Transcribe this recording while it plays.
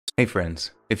Hey friends,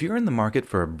 if you're in the market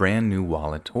for a brand new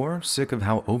wallet or sick of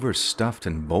how overstuffed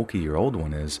and bulky your old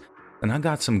one is, then I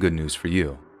got some good news for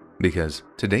you. Because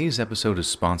today's episode is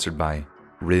sponsored by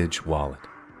Ridge Wallet.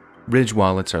 Ridge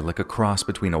wallets are like a cross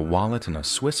between a wallet and a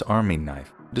Swiss Army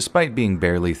knife, despite being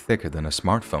barely thicker than a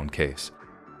smartphone case.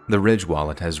 The Ridge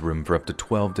wallet has room for up to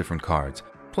 12 different cards,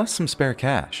 plus some spare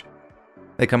cash.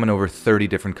 They come in over 30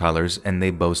 different colors and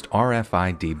they boast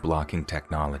RFID blocking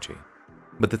technology.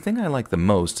 But the thing I like the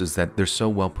most is that they're so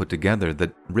well put together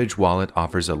that Ridge Wallet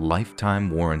offers a lifetime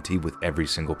warranty with every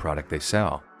single product they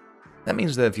sell. That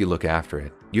means that if you look after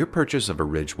it, your purchase of a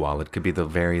Ridge Wallet could be the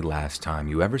very last time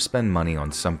you ever spend money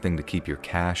on something to keep your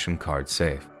cash and cards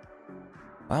safe.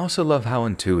 I also love how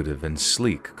intuitive and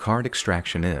sleek card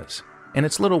extraction is, and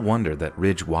it's little wonder that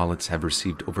Ridge Wallets have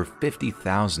received over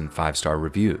 50,000 five-star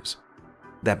reviews.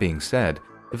 That being said,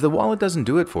 if the wallet doesn't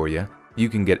do it for you, you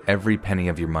can get every penny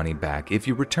of your money back if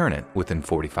you return it within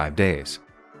 45 days.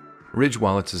 Ridge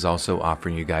Wallets is also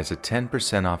offering you guys a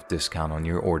 10% off discount on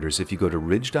your orders if you go to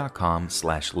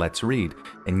ridge.com/letsread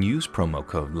and use promo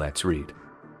code letsread.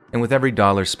 And with every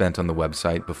dollar spent on the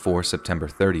website before September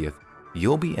 30th,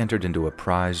 you'll be entered into a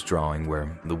prize drawing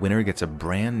where the winner gets a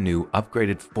brand new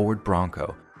upgraded Ford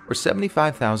Bronco or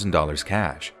 $75,000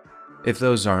 cash. If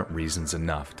those aren't reasons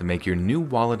enough to make your new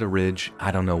wallet a Ridge,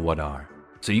 I don't know what are.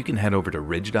 So you can head over to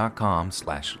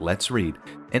ridge.com/letsread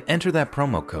and enter that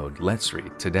promo code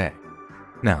letsread today.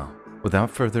 Now, without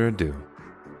further ado,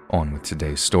 on with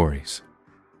today's stories.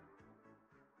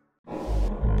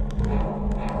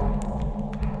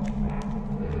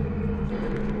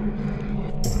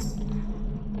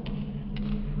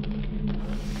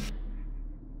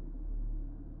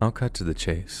 I'll cut to the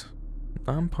chase.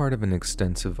 I'm part of an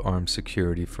extensive armed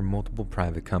security for multiple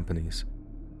private companies.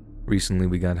 Recently,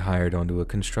 we got hired onto a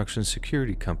construction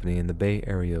security company in the Bay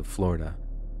Area of Florida,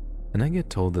 and I get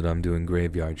told that I'm doing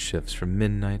graveyard shifts from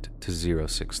midnight to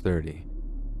 0630.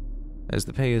 As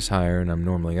the pay is higher and I'm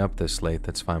normally up this late,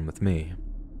 that's fine with me.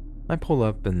 I pull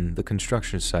up and the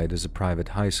construction site is a private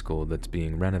high school that's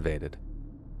being renovated.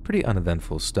 Pretty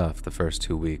uneventful stuff the first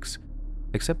 2 weeks,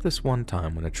 except this one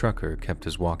time when a trucker kept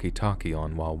his walkie-talkie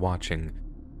on while watching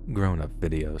grown-up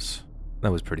videos.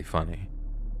 That was pretty funny.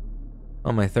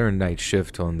 On my third night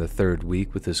shift on the third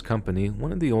week with this company,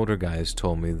 one of the older guys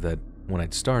told me that when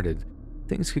I'd started,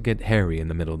 things could get hairy in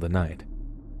the middle of the night.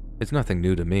 It's nothing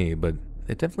new to me, but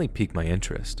it definitely piqued my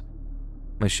interest.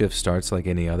 My shift starts like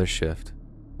any other shift.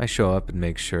 I show up and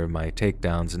make sure my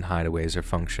takedowns and hideaways are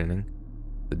functioning.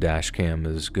 The dash cam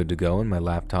is good to go and my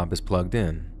laptop is plugged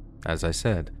in. As I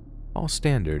said, all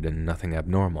standard and nothing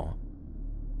abnormal.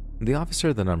 The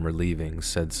officer that I'm relieving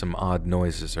said some odd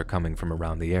noises are coming from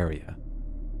around the area.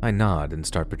 I nod and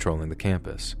start patrolling the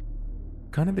campus.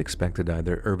 Kind of expected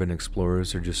either urban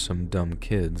explorers or just some dumb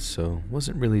kids, so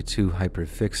wasn't really too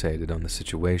hyper-fixated on the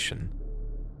situation.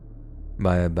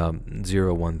 By about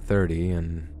 0130,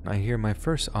 and I hear my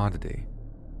first oddity.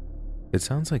 It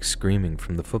sounds like screaming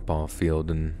from the football field,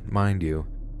 and mind you,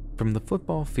 from the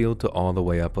football field to all the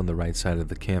way up on the right side of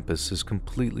the campus is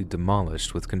completely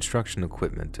demolished with construction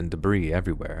equipment and debris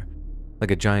everywhere, like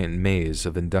a giant maze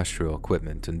of industrial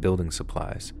equipment and building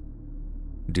supplies.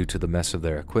 Due to the mess of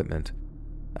their equipment,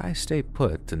 I stay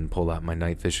put and pull out my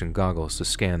night vision goggles to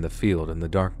scan the field and the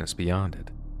darkness beyond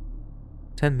it.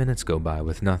 10 minutes go by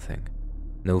with nothing,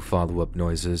 no follow-up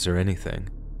noises or anything.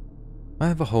 I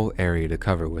have a whole area to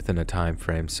cover within a time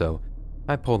frame, so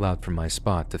I pull out from my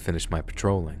spot to finish my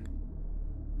patrolling.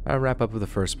 I wrap up with the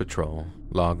first patrol,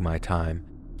 log my time,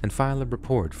 and file a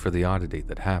report for the oddity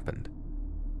that happened.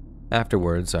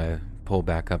 Afterwards, I pull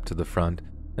back up to the front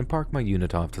and park my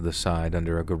unit off to the side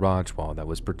under a garage wall that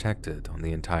was protected on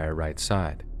the entire right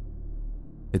side.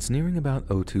 It's nearing about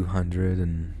 0200,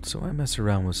 and so I mess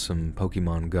around with some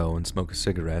Pokemon Go and smoke a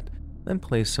cigarette, then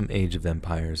play some Age of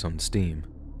Empires on Steam.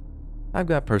 I've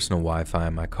got personal Wi-Fi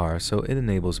in my car, so it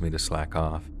enables me to slack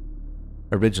off.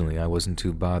 Originally, I wasn't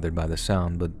too bothered by the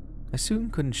sound, but I soon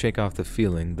couldn't shake off the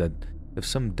feeling that if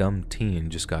some dumb teen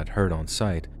just got hurt on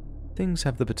sight, things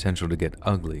have the potential to get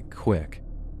ugly quick.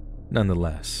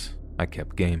 Nonetheless, I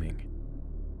kept gaming.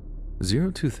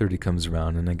 0230 comes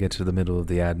around and I get to the middle of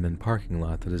the admin parking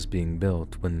lot that is being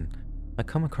built when I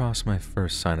come across my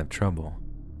first sign of trouble.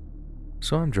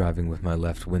 So I'm driving with my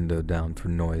left window down for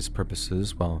noise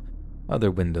purposes while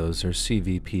other windows are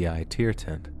CVPI tier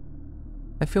tint.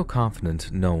 I feel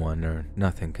confident no one or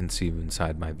nothing can see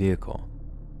inside my vehicle.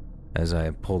 As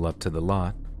I pull up to the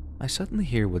lot, I suddenly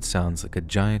hear what sounds like a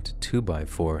giant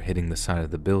 2x4 hitting the side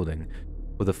of the building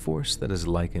with a force that is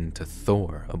likened to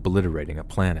Thor obliterating a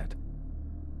planet.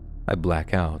 I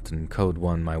black out and code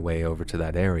 1 my way over to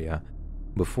that area,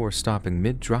 before stopping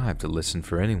mid-drive to listen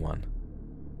for anyone.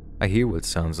 I hear what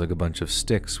sounds like a bunch of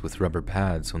sticks with rubber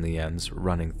pads on the ends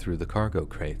running through the cargo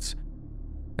crates,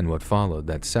 and what followed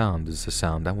that sound is a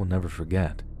sound I will never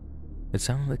forget. It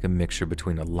sounded like a mixture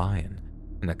between a lion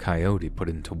and a coyote put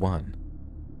into one,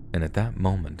 and at that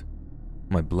moment,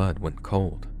 my blood went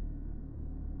cold.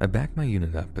 I backed my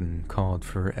unit up and called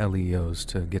for LEOs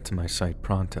to get to my site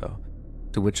pronto,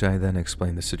 to which I then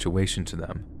explained the situation to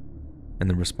them, and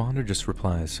the responder just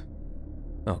replies,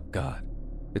 "Oh God,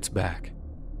 it's back."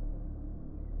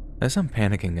 As I'm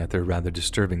panicking at their rather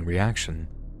disturbing reaction,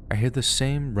 I hear the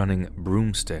same running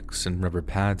broomsticks and rubber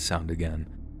pads sound again,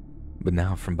 but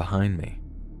now from behind me.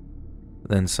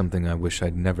 Then something I wish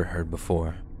I'd never heard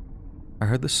before. I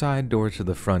heard the side door to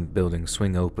the front building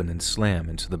swing open and slam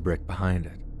into the brick behind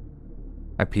it.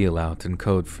 I peel out and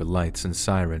code for lights and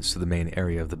sirens to the main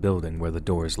area of the building where the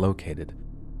door is located.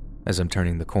 As I'm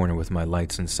turning the corner with my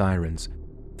lights and sirens,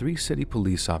 3 city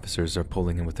police officers are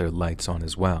pulling in with their lights on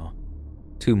as well.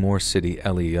 2 more city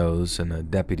LEOs and a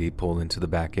deputy pull into the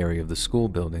back area of the school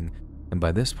building, and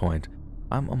by this point,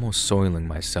 I'm almost soiling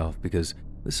myself because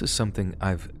this is something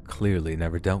I've clearly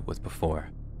never dealt with before.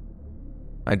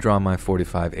 I draw my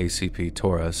 .45 ACP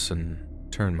Taurus and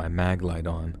turn my mag light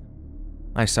on.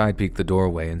 I side peek the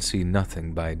doorway and see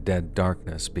nothing but dead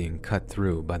darkness being cut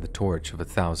through by the torch of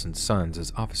 1,000 suns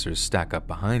as officers stack up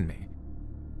behind me.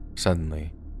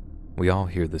 Suddenly, we all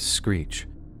hear this screech,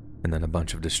 and then a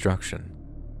bunch of destruction.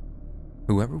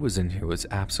 Whoever was in here was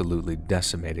absolutely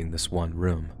decimating this one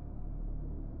room.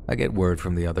 I get word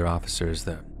from the other officers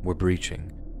that we're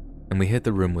breaching, and we hit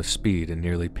the room with speed and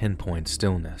nearly pinpoint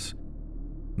stillness.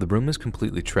 The room is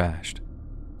completely trashed.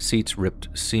 Seats ripped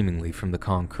seemingly from the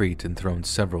concrete and thrown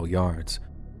several yards.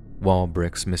 Wall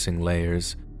bricks missing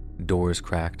layers, doors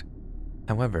cracked.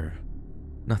 However,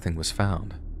 nothing was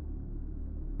found.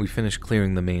 We finished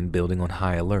clearing the main building on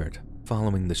high alert,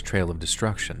 following this trail of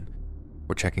destruction.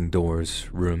 We're checking doors,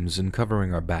 rooms, and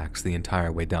covering our backs the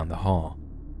entire way down the hall.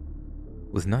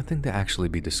 With nothing to actually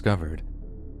be discovered,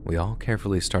 we all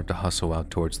carefully start to hustle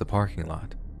out towards the parking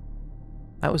lot.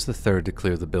 I was the third to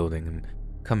clear the building and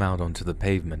come out onto the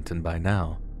pavement, and by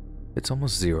now, it's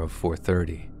almost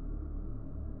 04:30.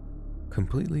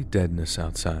 Completely deadness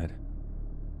outside.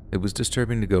 It was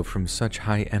disturbing to go from such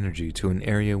high energy to an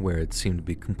area where it seemed to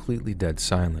be completely dead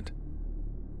silent.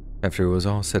 After it was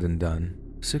all said and done,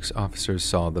 6 officers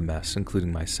saw the mess,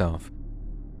 including myself,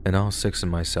 and all 6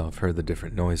 and myself heard the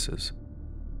different noises.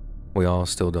 We all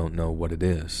still don't know what it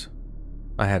is.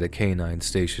 I had a K9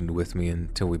 stationed with me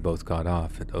until we both got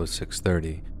off at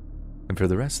 06:30, and for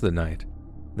the rest of the night,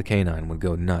 the K9 would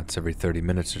go nuts every 30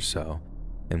 minutes or so,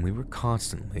 and we were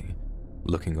constantly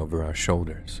looking over our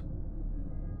shoulders.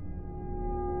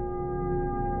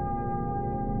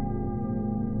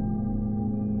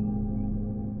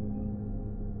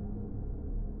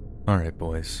 Alright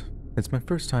boys, it's my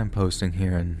first time posting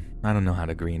here and I don't know how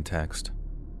to green text.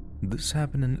 This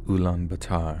happened in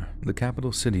Ulaanbaatar, the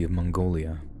capital city of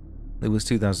Mongolia. It was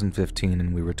 2015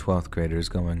 and we were 12th graders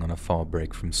going on a fall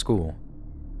break from school.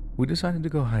 We decided to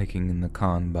go hiking in the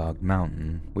Khanbag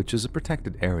mountain, which is a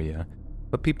protected area,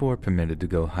 but people are permitted to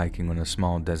go hiking on a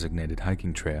small designated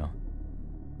hiking trail.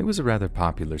 It was a rather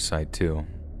popular site too.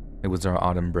 It was our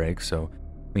autumn break, so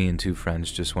me and 2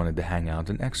 friends just wanted to hang out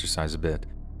and exercise a bit,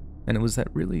 and it was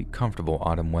that really comfortable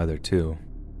autumn weather too.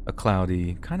 A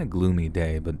cloudy, kind of gloomy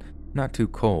day, but not too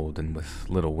cold and with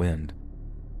little wind.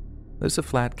 There's a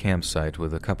flat campsite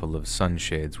with a couple of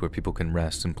sunshades where people can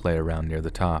rest and play around near the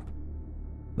top.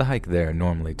 The hike there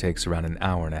normally takes around an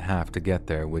hour and a half to get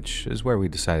there, which is where we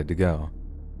decided to go.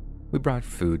 We brought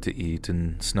food to eat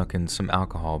and snuck in some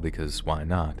alcohol because why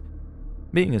not?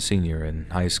 Being a senior in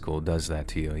high school does that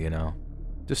to you, you know?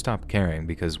 Just stopped caring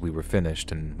because we were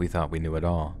finished and we thought we knew it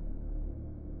all.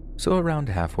 So around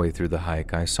halfway through the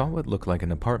hike, I saw what looked like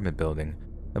an apartment building,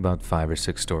 about 5 or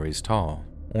 6 stories tall,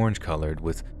 orange-colored,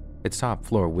 with its top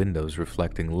floor windows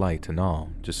reflecting light and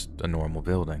all, just a normal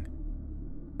building.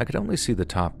 I could only see the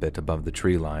top bit above the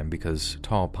tree line because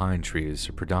tall pine trees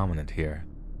are predominant here.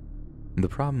 The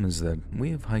problem is that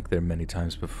we have hiked there many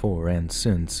times before and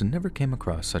since and never came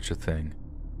across such a thing.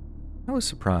 I was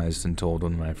surprised and told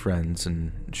one of my friends,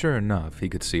 and sure enough, he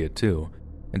could see it too,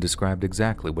 and described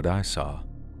exactly what I saw.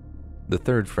 The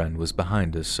third friend was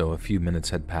behind us, so a few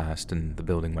minutes had passed and the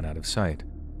building went out of sight.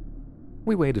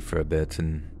 We waited for a bit,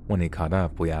 and when he caught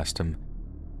up, we asked him,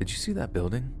 "Did you see that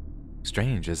building?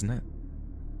 Strange, isn't it?"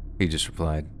 He just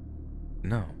replied,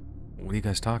 "No, what are you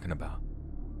guys talking about?"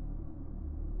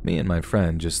 Me and my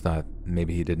friend just thought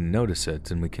maybe he didn't notice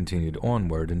it, and we continued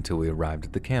onward until we arrived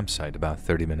at the campsite about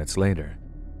 30 minutes later.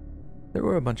 There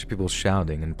were a bunch of people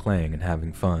shouting and playing and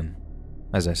having fun.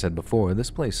 As I said before, this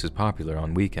place is popular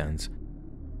on weekends.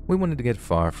 We wanted to get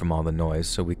far from all the noise,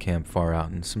 so we camped far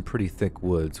out in some pretty thick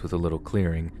woods with a little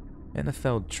clearing and a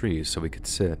felled tree so we could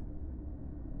sit.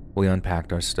 We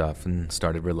unpacked our stuff and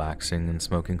started relaxing and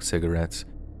smoking cigarettes.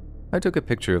 I took a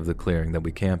picture of the clearing that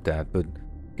we camped at, but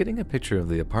getting a picture of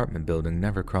the apartment building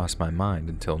never crossed my mind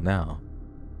until now.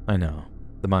 I know,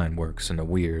 the mind works in a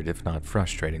weird, if not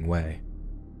frustrating way.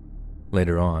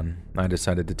 Later on, I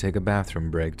decided to take a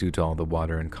bathroom break due to all the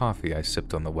water and coffee I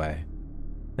sipped on the way.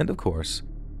 And of course,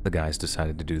 the guys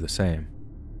decided to do the same.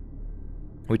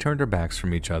 We turned our backs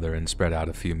from each other and spread out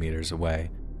a few meters away.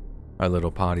 Our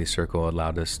little potty circle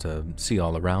allowed us to see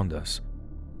all around us.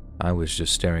 I was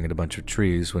just staring at a bunch of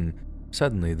trees when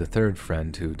suddenly the third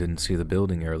friend who didn't see the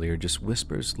building earlier just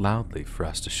whispers loudly for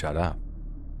us to shut up.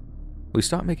 We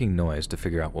stopped making noise to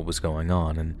figure out what was going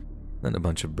on, and then a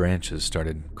bunch of branches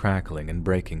started crackling and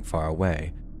breaking far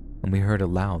away, and we heard a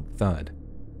loud thud.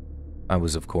 I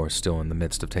was, of course, still in the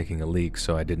midst of taking a leak,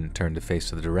 so I didn't turn to face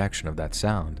the direction of that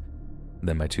sound.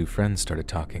 Then my two friends started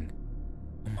talking.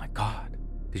 "Oh my God,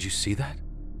 did you see that?"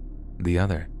 The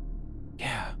other,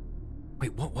 "Yeah.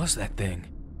 Wait, what was that thing?"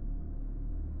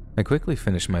 I quickly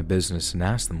finished my business and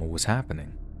asked them what was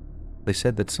happening. They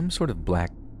said that some sort of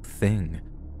black thing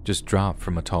just dropped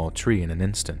from a tall tree in an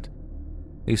instant.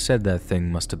 They said that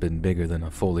thing must have been bigger than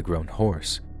a fully grown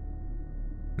horse.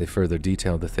 They further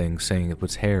detailed the thing, saying it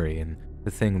was hairy and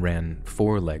the thing ran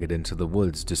four-legged into the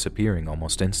woods, disappearing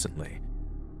almost instantly.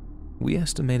 We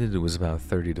estimated it was about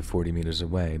 30 to 40 meters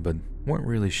away, but weren't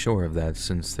really sure of that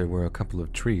since there were a couple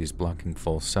of trees blocking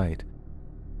full sight.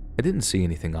 I didn't see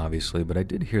anything obviously, but I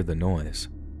did hear the noise.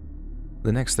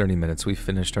 The next 30 minutes we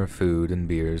finished our food and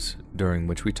beers, during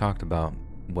which we talked about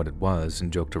what it was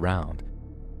and joked around.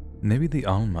 Maybe the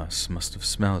Almas must have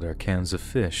smelled our cans of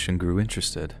fish and grew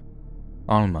interested.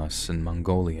 Almas in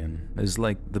Mongolian is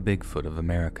like the Bigfoot of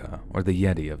America or the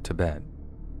Yeti of Tibet.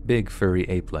 Big furry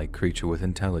ape-like creature with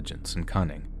intelligence and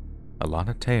cunning. A lot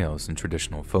of tales in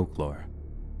traditional folklore.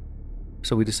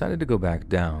 So we decided to go back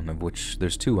down, of which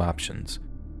there's two options.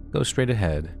 Go straight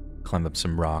ahead, climb up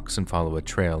some rocks and follow a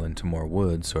trail into more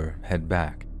woods, or head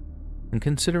back. And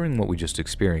considering what we just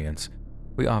experienced,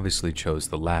 we obviously chose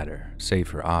the latter,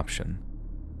 safer option.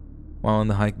 While on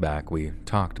the hike back, we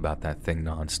talked about that thing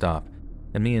non-stop,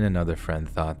 and me and another friend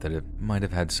thought that it might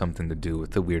have had something to do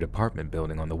with the weird apartment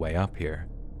building on the way up here.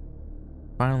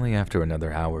 Finally, after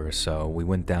another hour or so, we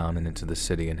went down and into the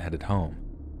city and headed home.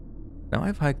 Now,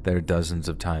 I've hiked there dozens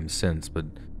of times since, but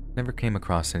never came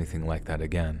across anything like that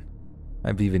again.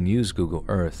 I've even used Google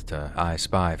Earth to I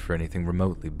Spy for anything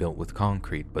remotely built with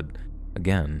concrete, but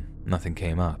again, nothing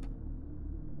came up.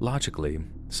 Logically,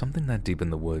 something that deep in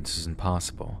the woods is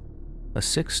impossible. A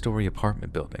 6-story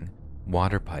apartment building,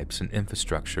 water pipes and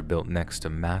infrastructure built next to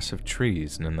massive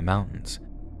trees and in the mountains.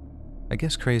 I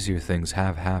guess crazier things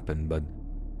have happened, but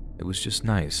it was just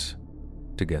nice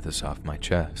to get this off my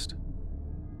chest.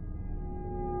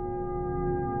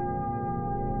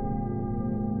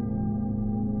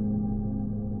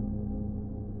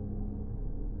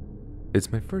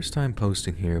 It's my first time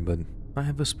posting here, but I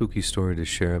have a spooky story to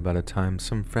share about a time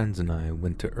some friends and I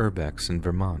went to Urbex in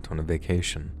Vermont on a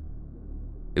vacation.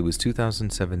 It was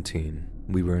 2017,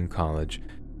 we were in college,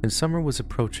 and summer was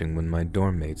approaching when my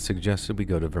dorm mate suggested we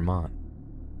go to Vermont.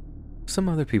 Some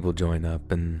other people joined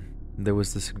up, and there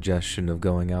was the suggestion of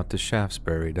going out to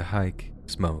Shaftesbury to hike,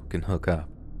 smoke, and hook up.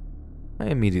 I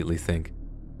immediately think,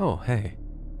 oh hey,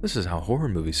 this is how horror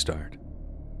movies start.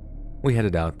 We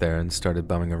headed out there and started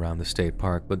bumming around the state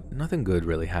park, but nothing good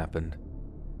really happened.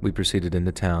 We proceeded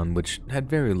into town, which had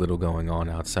very little going on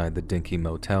outside the dinky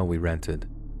motel we rented.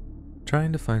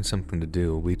 Trying to find something to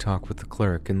do, we talked with the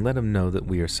clerk and let him know that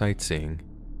we are sightseeing.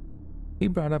 He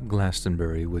brought up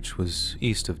Glastonbury, which was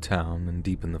east of town and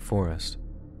deep in the forest.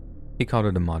 He called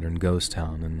it a modern ghost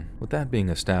town, and with that being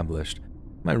established,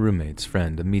 my roommate's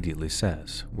friend immediately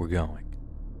says, we're going.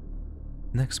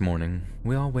 Next morning,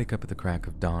 we all wake up at the crack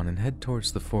of dawn and head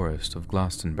towards the forest of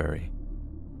Glastonbury.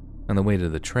 On the way to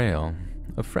the trail,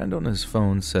 a friend on his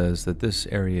phone says that this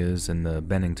area is in the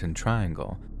Bennington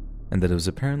Triangle, and that it was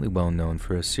apparently well known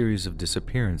for a series of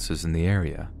disappearances in the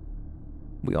area.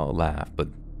 We all laugh, but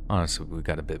honestly we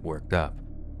got a bit worked up.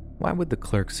 Why would the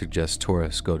clerk suggest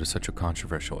tourists go to such a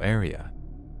controversial area?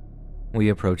 We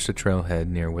approached a trailhead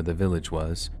near where the village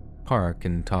was, park,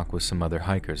 and talk with some other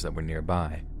hikers that were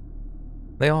nearby.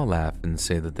 They all laugh and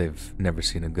say that they've never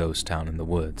seen a ghost town in the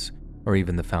woods, or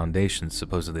even the foundations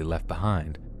supposedly left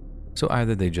behind, so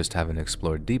either they just haven't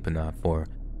explored deep enough or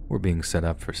we're being set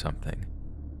up for something.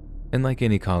 And like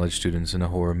any college students in a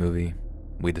horror movie,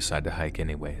 we decide to hike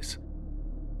anyways.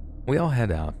 We all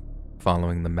head out,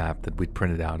 following the map that we'd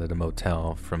printed out at a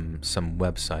motel from some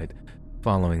website,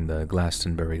 following the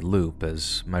Glastonbury Loop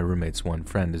as my roommate's one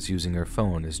friend is using her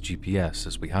phone as GPS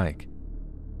as we hike.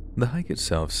 The hike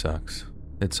itself sucks.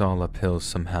 It's all uphill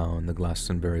somehow in the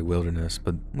Glastonbury wilderness,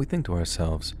 but we think to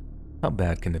ourselves, how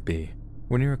bad can it be?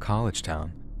 We're near a college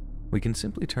town. We can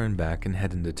simply turn back and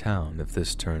head into town if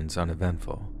this turns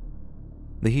uneventful.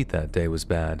 The heat that day was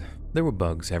bad. There were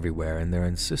bugs everywhere, and their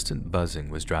insistent buzzing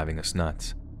was driving us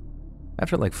nuts.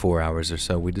 After like 4 hours or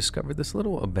so, we discovered this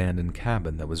little abandoned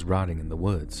cabin that was rotting in the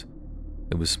woods.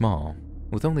 It was small,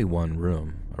 with only one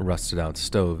room, a rusted-out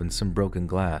stove, and some broken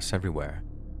glass everywhere.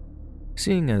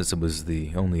 Seeing as it was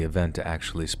the only event to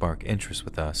actually spark interest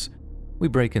with us, we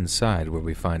break inside where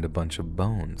we find a bunch of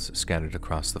bones scattered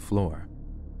across the floor.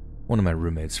 One of my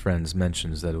roommate's friends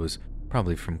mentions that it was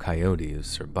probably from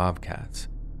coyotes or bobcats.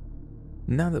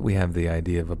 Now that we have the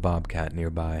idea of a bobcat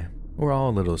nearby, we're all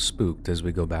a little spooked as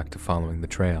we go back to following the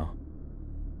trail.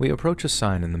 We approach a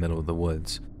sign in the middle of the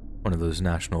woods, one of those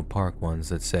national park ones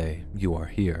that say, "You are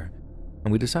here,"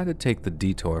 and we decide to take the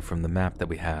detour from the map that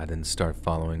we had and start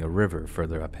following a river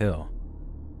further uphill.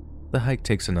 The hike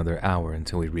takes another hour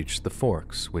until we reach the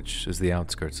Forks, which is the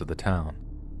outskirts of the town.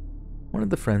 One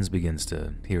of the friends begins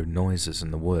to hear noises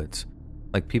in the woods,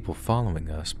 like people following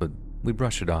us, but we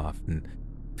brush it off and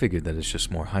figure that it's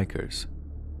just more hikers.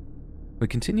 We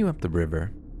continue up the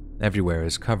river. Everywhere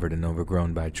is covered and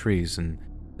overgrown by trees, and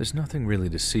there's nothing really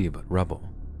to see but rubble.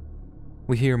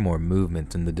 We hear more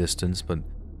movement in the distance, but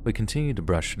we continue to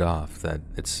brush it off that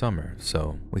it's summer,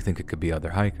 so we think it could be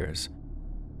other hikers.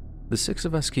 The 6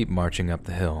 of us keep marching up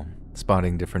the hill,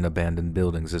 spotting different abandoned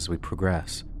buildings as we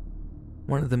progress.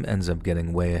 One of them ends up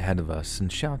getting way ahead of us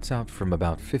and shouts out from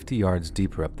about 50 yards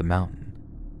deeper up the mountain.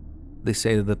 They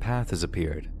say that the path has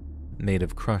appeared, made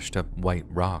of crushed up white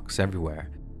rocks everywhere,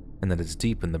 and that it's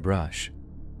deep in the brush.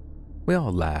 We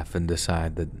all laugh and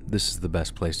decide that this is the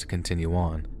best place to continue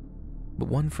on, but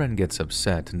one friend gets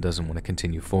upset and doesn't want to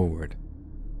continue forward.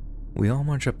 We all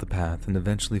march up the path and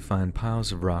eventually find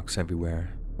piles of rocks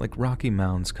everywhere, like rocky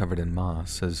mounds covered in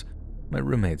moss, as my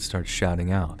roommate starts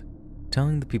shouting out,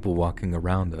 telling the people walking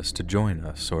around us to join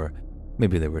us, or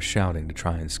maybe they were shouting to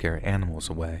try and scare animals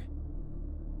away.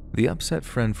 The upset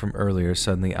friend from earlier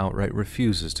suddenly outright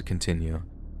refuses to continue,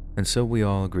 and so we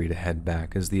all agree to head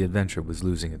back as the adventure was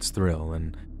losing its thrill,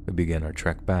 and we begin our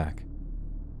trek back.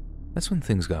 That's when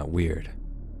things got weird.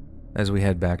 As we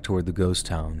head back toward the ghost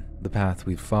town, the path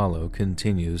we follow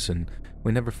continues and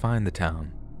we never find the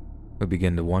town. We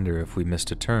begin to wonder if we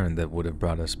missed a turn that would have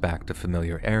brought us back to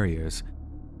familiar areas,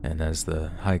 and as the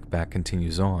hike back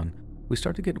continues on, we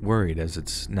start to get worried as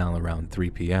it's now around 3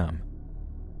 p.m.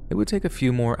 It would take a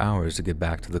few more hours to get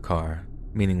back to the car,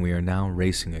 meaning we are now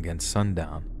racing against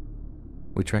sundown.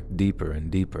 We trek deeper and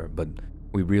deeper, but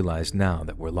we realize now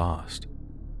that we're lost.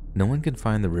 No one can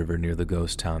find the river near the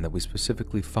ghost town that we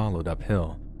specifically followed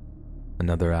uphill.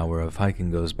 Another hour of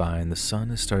hiking goes by and the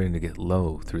sun is starting to get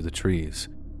low through the trees.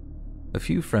 A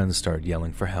few friends start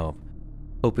yelling for help,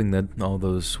 hoping that all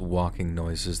those walking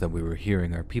noises that we were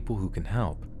hearing are people who can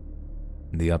help.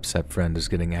 The upset friend is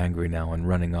getting angry now and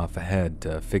running off ahead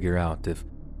to figure out if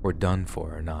we're done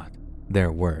for or not.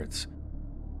 Their words.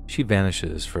 She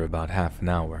vanishes for about half an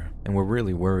hour, and we're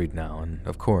really worried now, and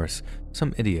of course,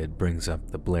 some idiot brings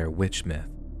up the Blair Witch myth.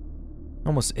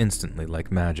 Almost instantly,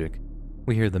 like magic,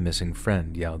 we hear the missing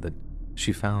friend yell that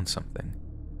she found something.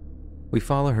 We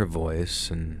follow her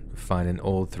voice and find an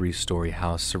old 3-story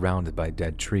house surrounded by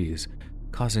dead trees,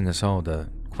 causing us all to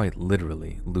quite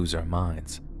literally lose our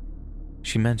minds.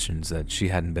 She mentions that she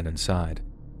hadn't been inside,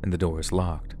 and the door is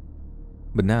locked.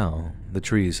 But now, the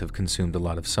trees have consumed a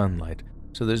lot of sunlight,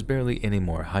 so there's barely any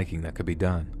more hiking that could be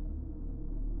done.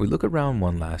 We look around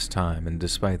one last time, and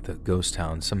despite the ghost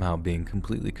town somehow being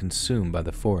completely consumed by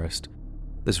the forest,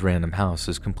 this random house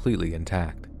is completely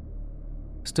intact.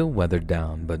 Still weathered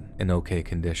down, but in okay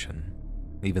condition.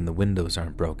 Even the windows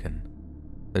aren't broken.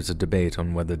 There's a debate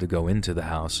on whether to go into the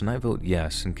house, and I vote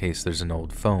yes in case there's an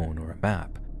old phone or a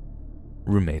map.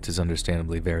 Roommate is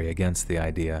understandably very against the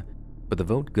idea, but the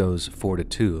vote goes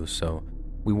 4-2, so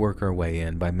we work our way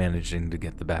in by managing to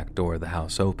get the back door of the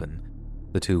house open.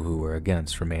 The 2 who were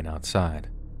against remain outside.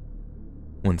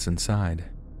 Once inside,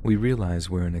 we realize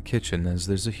we're in a kitchen as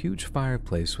there's a huge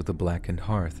fireplace with a blackened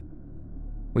hearth.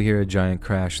 We hear a giant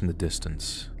crash in the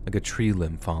distance, like a tree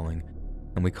limb falling,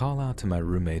 and we call out to my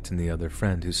roommate and the other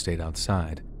friend who stayed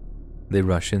outside. They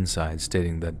rush inside,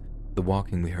 stating that the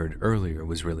walking we heard earlier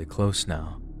was really close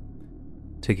now.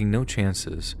 Taking no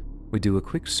chances, we do a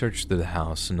quick search through the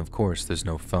house, and of course there's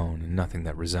no phone and nothing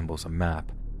that resembles a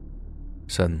map.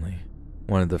 Suddenly,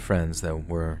 one of the friends that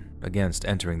were against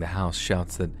entering the house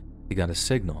shouts that he got a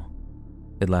signal.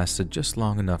 It lasted just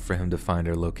long enough for him to find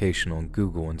our location on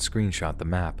Google and screenshot the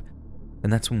map,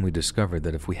 and that's when we discovered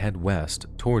that if we head west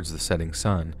towards the setting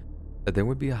sun, that there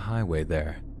would be a highway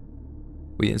there.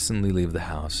 We instantly leave the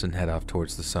house and head off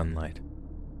towards the sunlight.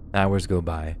 Hours go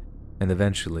by, and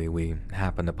eventually we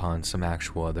happen upon some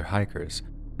actual other hikers,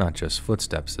 not just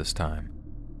footsteps this time.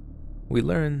 We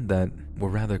learn that we're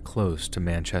rather close to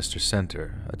Manchester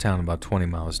Center, a town about 20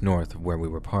 miles north of where we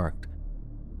were parked.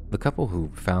 The couple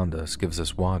who found us gives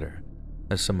us water,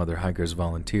 as some other hikers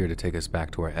volunteer to take us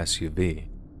back to our SUV.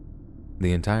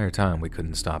 The entire time we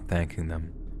couldn't stop thanking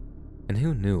them. And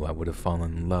who knew I would have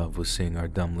fallen in love with seeing our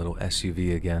dumb little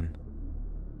SUV again?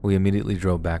 We immediately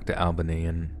drove back to Albany,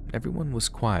 and everyone was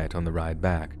quiet on the ride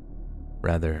back,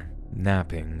 rather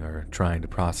napping or trying to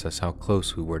process how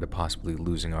close we were to possibly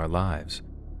losing our lives.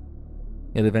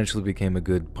 It eventually became a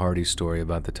good party story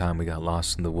about the time we got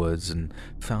lost in the woods and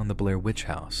found the Blair Witch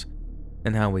House,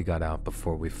 and how we got out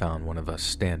before we found one of us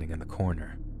standing in the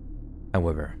corner.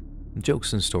 However,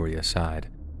 jokes and story aside,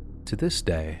 to this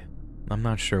day, I'm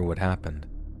not sure what happened.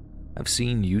 I've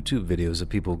seen YouTube videos of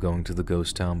people going to the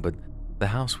ghost town, but the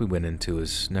house we went into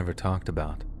is never talked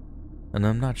about. And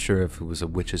I'm not sure if it was a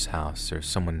witch's house or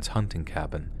someone's hunting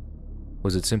cabin.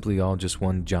 Was it simply all just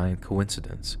one giant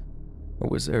coincidence? Or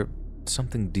was there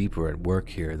something deeper at work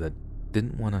here that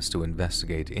didn't want us to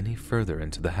investigate any further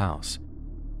into the house?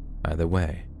 Either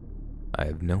way, I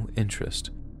have no interest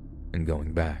in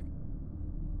going back.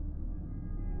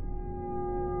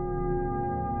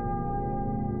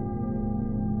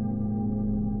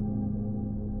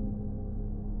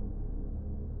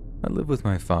 I live with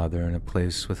my father in a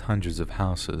place with hundreds of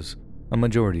houses, a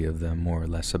majority of them more or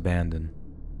less abandoned.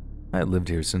 I had lived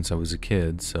here since I was a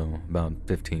kid, so about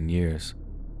 15 years.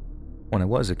 When I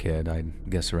was a kid, I'd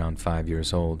guess around 5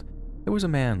 years old, there was a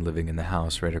man living in the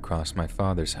house right across my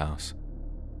father's house.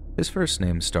 His first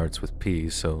name starts with P,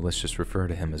 so let's just refer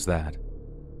to him as that.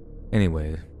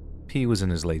 Anyway, P was in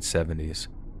his late 70s.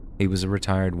 He was a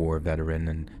retired war veteran,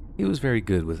 and he was very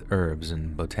good with herbs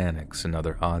and botanics and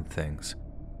other odd things.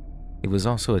 He was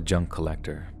also a junk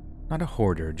collector, not a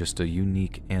hoarder, just a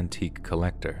unique antique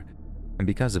collector, and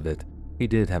because of it, he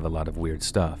did have a lot of weird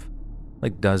stuff,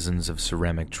 like dozens of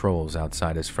ceramic trolls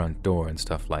outside his front door and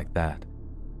stuff like that.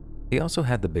 He also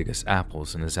had the biggest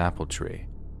apples in his apple tree.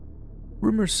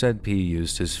 Rumors said P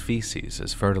used his feces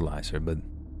as fertilizer, but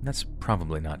that's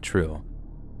probably not true.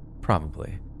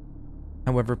 Probably.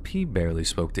 However, P barely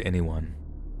spoke to anyone.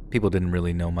 People didn't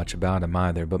really know much about him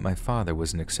either, but my father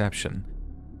was an exception.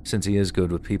 Since he is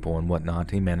good with people and whatnot,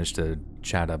 he managed to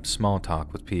chat up small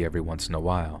talk with P every once in a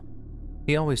while.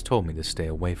 He always told me to stay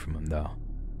away from him, though.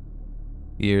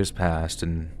 Years passed,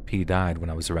 and P died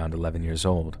when I was around 11 years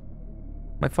old.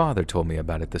 My father told me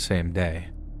about it the same day.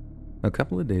 A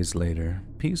couple of days later,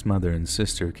 P's mother and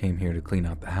sister came here to clean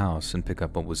out the house and pick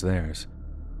up what was theirs.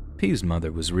 P's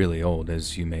mother was really old,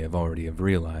 as you may have already have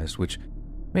realized, which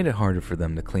made it harder for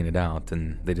them to clean it out,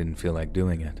 and they didn't feel like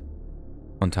doing it.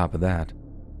 On top of that,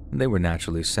 they were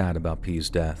naturally sad about P's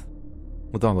death.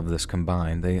 With all of this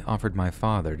combined, they offered my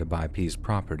father to buy P's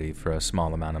property for a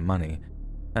small amount of money,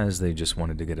 as they just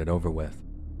wanted to get it over with.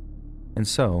 And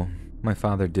so, my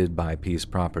father did buy P's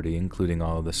property, including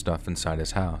all of the stuff inside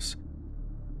his house.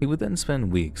 He would then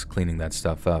spend weeks cleaning that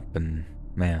stuff up, and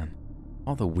man,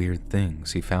 all the weird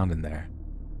things he found in there.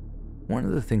 One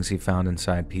of the things he found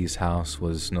inside P's house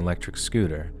was an electric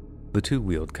scooter, the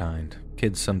two-wheeled kind.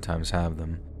 Kids sometimes have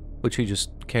them, which he just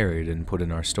carried and put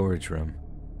in our storage room.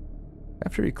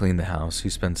 After he cleaned the house, he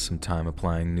spent some time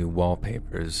applying new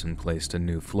wallpapers and placed a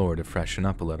new floor to freshen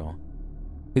up a little.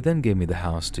 He then gave me the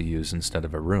house to use instead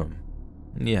of a room.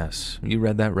 Yes, you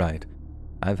read that right.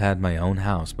 I've had my own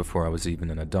house before I was even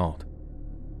an adult.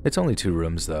 It's only 2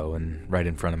 rooms though, and right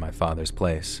in front of my father's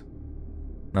place.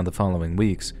 Now the following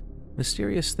weeks,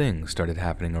 mysterious things started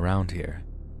happening around here.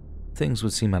 Things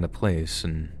would seem out of place,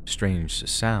 and strange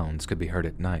sounds could be heard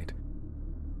at night.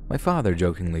 My father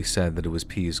jokingly said that it was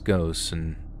P's ghosts,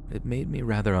 and it made me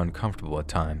rather uncomfortable at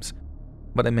times,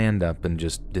 but I manned up and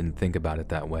just didn't think about it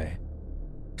that way.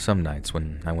 Some nights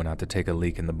when I went out to take a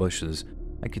leak in the bushes,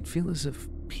 I could feel as if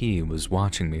P was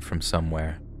watching me from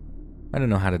somewhere. I don't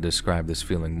know how to describe this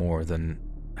feeling more than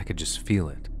I could just feel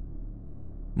it.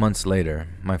 Months later,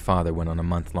 my father went on a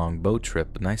month-long boat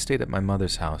trip, and I stayed at my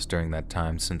mother's house during that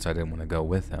time since I didn't want to go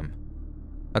with him.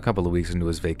 A couple of weeks into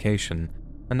his vacation,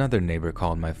 another neighbor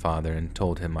called my father and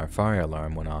told him our fire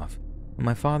alarm went off, and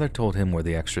my father told him where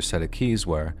the extra set of keys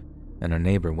were, and our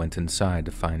neighbor went inside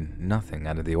to find nothing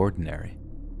out of the ordinary.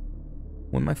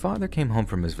 When my father came home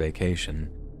from his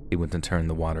vacation, he went and turned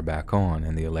the water back on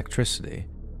and the electricity,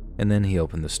 and then he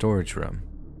opened the storage room.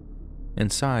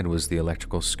 Inside was the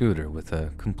electrical scooter with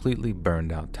a completely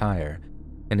burned out tire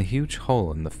and a huge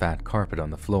hole in the fat carpet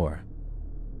on the floor.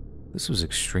 This was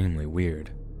extremely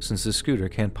weird, since the scooter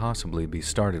can't possibly be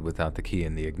started without the key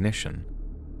in the ignition.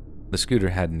 The scooter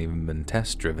hadn't even been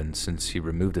test driven since he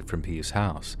removed it from P's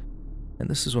house, and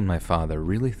this is when my father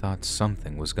really thought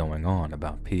something was going on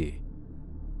about P.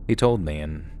 He told me,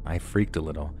 and I freaked a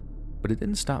little, but it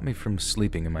didn't stop me from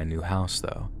sleeping in my new house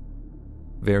though.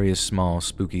 Various small,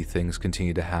 spooky things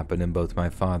continued to happen, and both my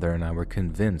father and I were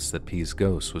convinced that P's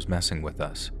ghost was messing with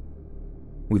us.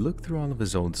 We looked through all of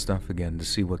his old stuff again to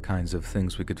see what kinds of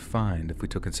things we could find if we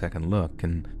took a second look,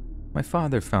 and my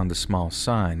father found a small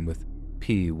sign with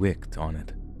P. Wicht on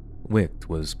it. Wicht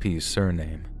was P's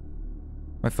surname.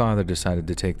 My father decided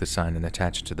to take the sign and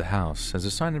attach it to the house as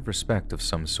a sign of respect of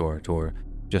some sort, or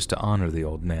just to honor the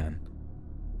old man.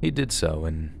 He did so,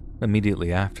 and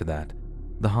immediately after that,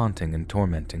 the haunting and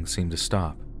tormenting seemed to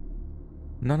stop.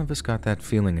 None of us got that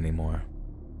feeling anymore.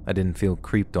 I didn't feel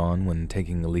creeped on when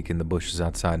taking a leak in the bushes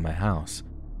outside my house.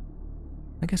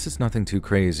 I guess it's nothing too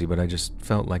crazy, but I just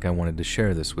felt like I wanted to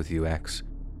share this with you, X.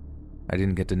 I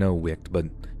didn't get to know Wicht, but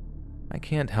I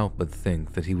can't help but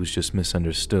think that he was just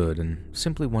misunderstood and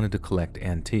simply wanted to collect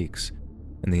antiques,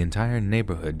 and the entire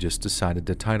neighborhood just decided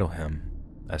to title him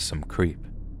as some creep.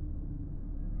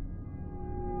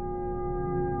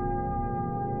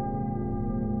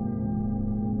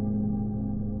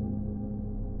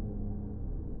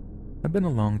 I've been a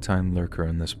long-time lurker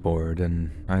on this board,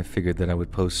 and I figured that I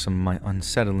would post some of my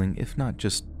unsettling, if not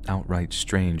just outright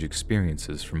strange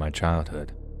experiences from my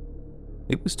childhood.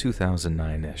 It was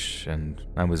 2009-ish, and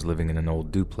I was living in an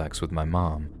old duplex with my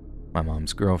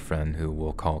mom's girlfriend, who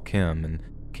we'll call Kim, and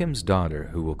Kim's daughter,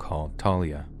 who we'll call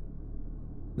Talia.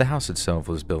 The house itself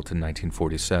was built in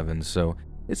 1947, so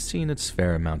it's seen its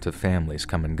fair amount of families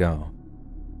come and go.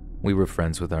 We were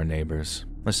friends with our neighbors,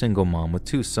 a single mom with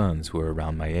 2 sons who were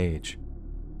around my age.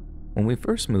 When we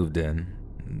first moved in,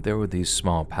 there were these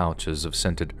small pouches of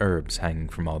scented herbs hanging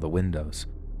from all the windows.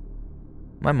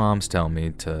 My moms tell me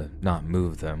to not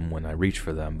move them when I reach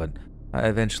for them, but I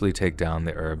eventually take down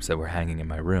the herbs that were hanging in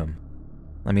my room.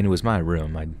 I mean, it was my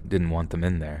room, I didn't want them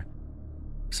in there.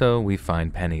 So we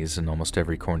find pennies in almost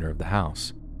every corner of the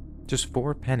house. Just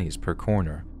 4 pennies per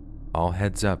corner, all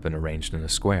heads up and arranged in a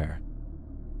square.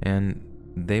 And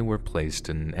they were placed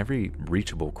in every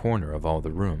reachable corner of all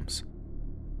the rooms.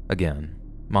 Again,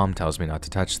 Mom tells me not to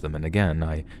touch them, and again,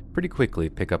 I pretty quickly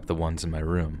pick up the ones in my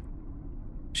room.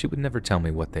 She would never tell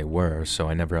me what they were, so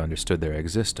I never understood their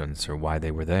existence or why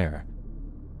they were there.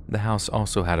 The house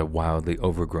also had a wildly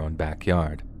overgrown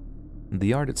backyard. The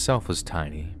yard itself was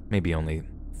tiny, maybe only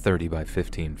 30 by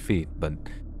 15 feet, but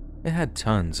it had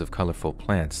tons of colorful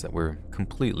plants that were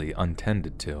completely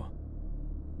untended to.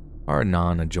 Our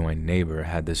non-adjoined neighbor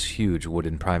had this huge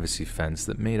wooden privacy fence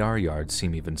that made our yard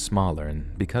seem even smaller,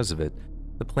 and because of it,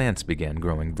 the plants began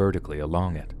growing vertically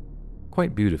along it.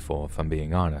 Quite beautiful, if I'm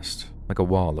being honest, like a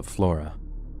wall of flora.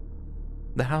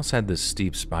 The house had this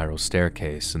steep spiral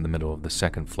staircase in the middle of the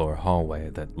second-floor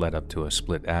hallway that led up to a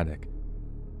split attic.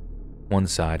 One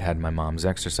side had my mom's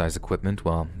exercise equipment,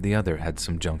 while the other had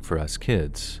some junk for us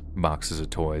kids, boxes of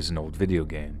toys and old video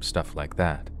games, stuff like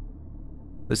that.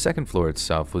 The second floor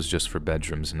itself was just for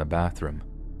bedrooms and a bathroom.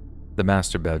 The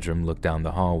master bedroom looked down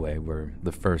the hallway, where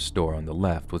the first door on the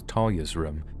left was Talia's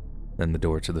room, then the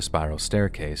door to the spiral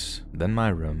staircase, then my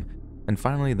room, and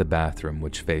finally the bathroom,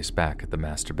 which faced back at the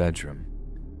master bedroom.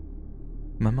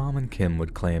 My mom and Kim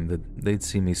would claim that they'd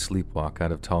see me sleepwalk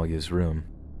out of Talia's room,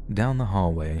 down the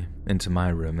hallway, into my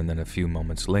room, and then a few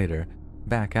moments later,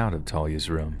 back out of Talia's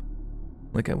room,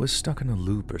 like I was stuck in a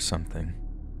loop or something.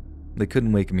 They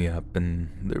couldn't wake me up, and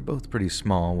they're both pretty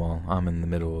small while I'm in the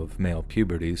middle of male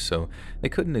puberty, so they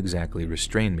couldn't exactly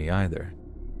restrain me either.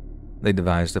 They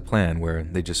devised a plan where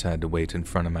they just had to wait in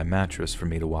front of my mattress for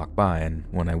me to walk by, and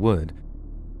when I would,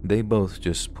 they both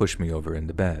just pushed me over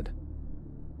into bed.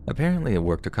 Apparently it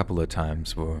worked a couple of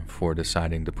times before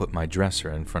deciding to put my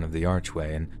dresser in front of the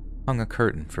archway and hung a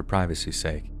curtain for privacy's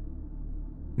sake.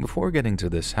 Before getting to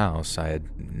this house, I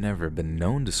had never been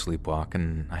known to sleepwalk,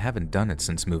 and I haven't done it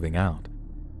since moving out.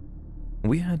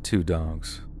 We had 2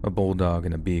 dogs, a bulldog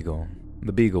and a beagle.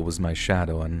 The beagle was my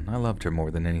shadow, and I loved her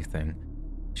more than anything.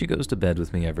 She goes to bed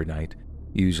with me every night,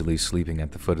 usually sleeping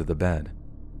at the foot of the bed.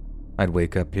 I'd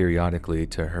wake up periodically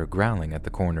to her growling at the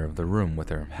corner of the room with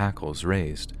her hackles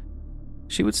raised.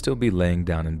 She would still be laying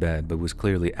down in bed, but was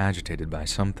clearly agitated by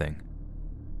something.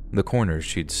 The corner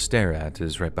she'd stare at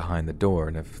is right behind the door,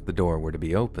 and if the door were to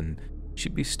be open,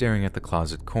 she'd be staring at the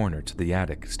closet corner to the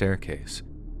attic staircase.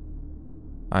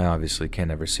 I obviously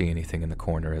can't ever see anything in the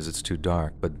corner as it's too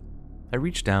dark, but I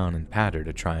reach down and pat her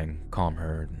to try and calm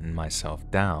her and myself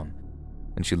down,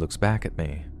 and she looks back at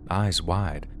me, eyes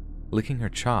wide, licking her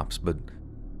chops, but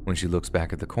when she looks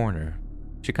back at the corner,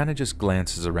 she kind of just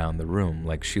glances around the room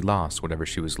like she lost whatever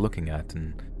she was looking at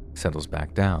and settles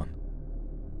back down.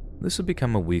 This would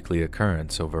become a weekly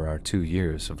occurrence over our 2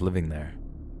 years of living there.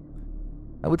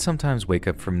 I would sometimes wake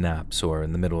up from naps or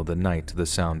in the middle of the night to the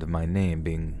sound of my name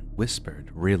being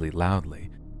whispered really loudly,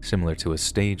 similar to a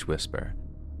stage whisper.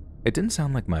 It didn't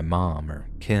sound like my mom or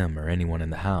Kim or anyone in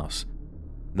the house.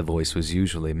 The voice was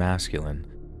usually masculine,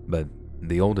 but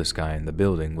the oldest guy in the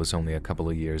building was only a couple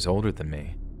of years older than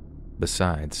me.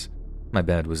 Besides, my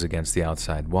bed was against the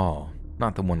outside wall,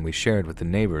 not the one we shared with the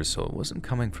neighbors, so it wasn't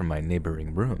coming from my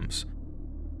neighboring rooms.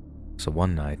 So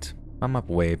one night, I'm up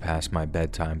way past my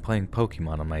bedtime playing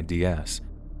Pokemon on my DS.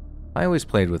 I always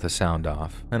played with the sound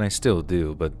off, and I still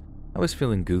do, but I was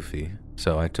feeling goofy,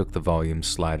 so I took the volume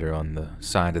slider on the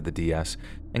side of the DS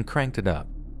and cranked it up,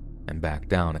 and back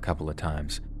down a couple of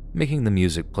times, making the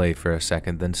music play for a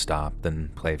second then stop,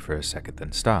 then play for a second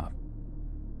then stop.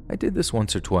 I did this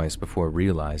once or twice before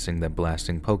realizing that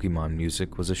blasting Pokemon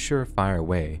music was a surefire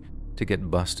way to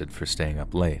get busted for staying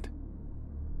up late.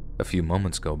 A few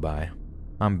moments go by.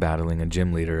 I'm battling a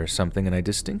gym leader or something and I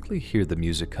distinctly hear the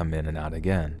music come in and out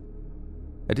again.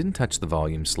 I didn't touch the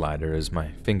volume slider as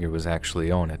my finger was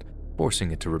actually on it,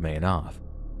 forcing it to remain off.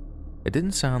 It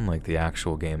didn't sound like the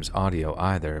actual game's audio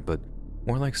either, but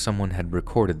more like someone had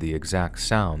recorded the exact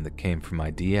sound that came from my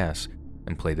DS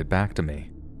and played it back to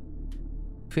me.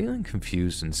 Feeling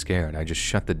confused and scared, I just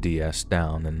shut the DS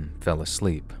down and fell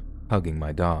asleep, hugging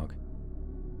my dog.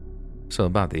 So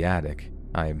about the attic,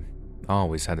 I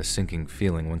always had a sinking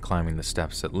feeling when climbing the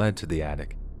steps that led to the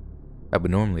attic. I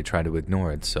would normally try to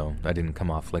ignore it so I didn't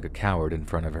come off like a coward in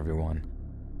front of everyone.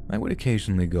 I would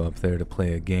occasionally go up there to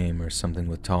play a game or something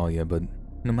with Talia, but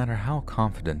no matter how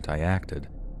confident I acted,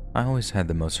 I always had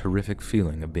the most horrific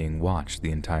feeling of being watched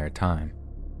the entire time.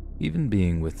 Even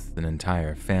being with an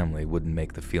entire family wouldn't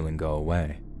make the feeling go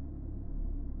away.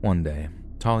 One day,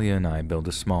 Talia and I built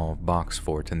a small box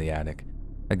fort in the attic.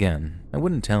 Again, I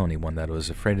wouldn't tell anyone that I was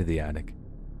afraid of the attic.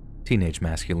 Teenage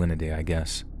masculinity, I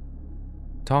guess.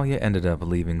 Talia ended up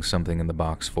leaving something in the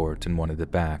box fort and wanted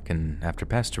it back, and after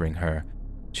pestering her,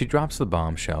 she drops the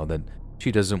bombshell that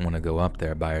she doesn't want to go up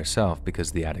there by herself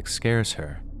because the attic scares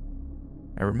her.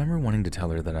 I remember wanting to tell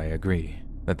her that I agree,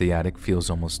 that the attic feels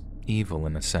almost evil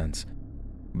in a sense,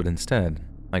 but instead,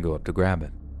 I go up to grab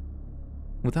it.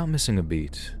 Without missing a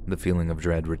beat, the feeling of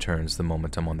dread returns the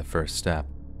moment I'm on the first step,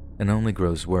 and only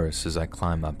grows worse as I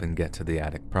climb up and get to the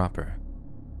attic proper.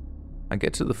 I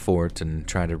get to the fort and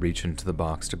try to reach into the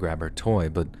box to grab her toy,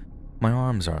 but my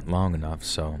arms aren't long enough,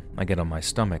 so I get on my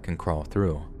stomach and crawl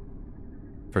through.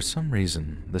 For some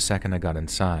reason, the second I got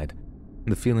inside,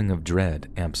 the feeling of dread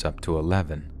amps up to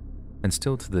 11, and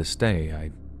still to this day,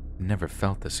 I never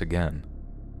felt this again.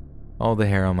 All the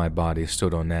hair on my body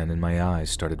stood on end and my eyes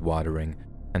started watering,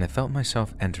 and I felt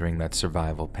myself entering that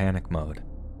survival panic mode.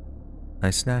 I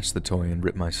snatched the toy and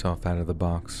ripped myself out of the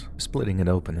box, splitting it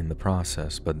open in the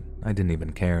process, but I didn't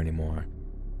even care anymore,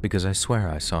 because I swear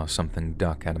I saw something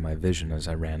duck out of my vision as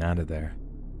I ran out of there.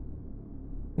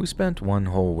 We spent one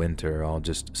whole winter all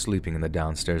just sleeping in the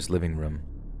downstairs living room.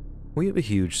 We have a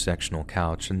huge sectional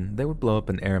couch and they would blow up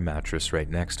an air mattress right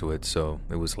next to it, so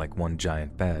it was like one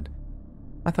giant bed.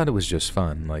 I thought it was just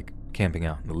fun, like camping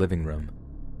out in the living room.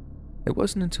 It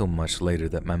wasn't until much later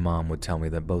that my mom would tell me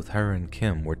that both her and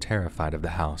Kim were terrified of the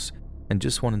house and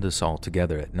just wanted us all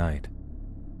together at night.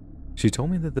 She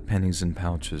told me that the pennies and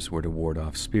pouches were to ward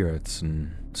off spirits,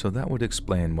 and so that would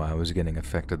explain why I was getting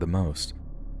affected the most.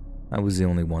 I was the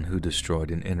only one who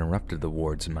destroyed and interrupted the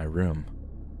wards in my room.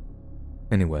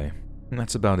 Anyway,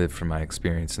 that's about it for my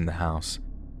experience in the house.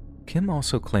 Kim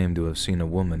also claimed to have seen a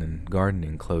woman in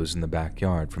gardening clothes in the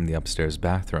backyard from the upstairs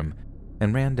bathroom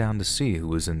and ran down to see who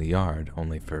was in the yard,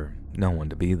 only for no one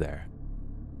to be there.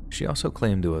 She also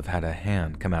claimed to have had a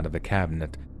hand come out of a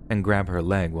cabinet and grab her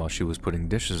leg while she was putting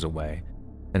dishes away,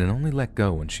 and it only let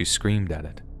go when she screamed at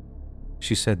it.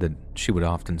 She said that she would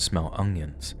often smell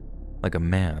onions, like a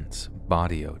man's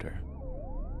body odor.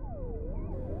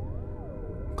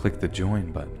 Click the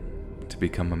join button to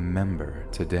become a member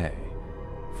today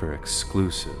for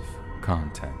exclusive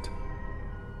content.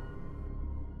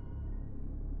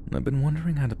 I've been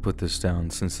wondering how to put this down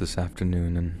since this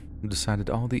afternoon and decided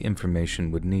all the information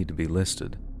would need to be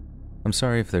listed. I'm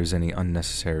sorry if there's any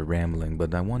unnecessary rambling,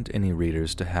 but I want any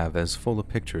readers to have as full a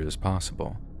picture as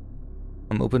possible.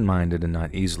 I'm open-minded and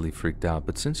not easily freaked out,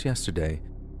 but since yesterday,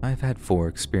 I've had 4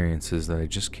 experiences that I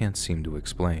just can't seem to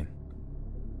explain.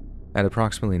 At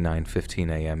approximately 9:15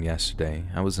 a.m. yesterday,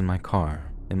 I was in my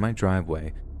car, in my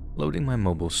driveway, loading my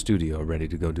mobile studio ready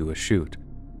to go do a shoot.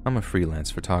 I'm a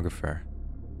freelance photographer.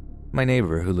 My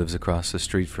neighbor, who lives across the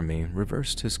street from me,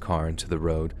 reversed his car into the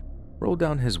road, rolled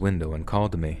down his window, and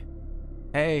called to me.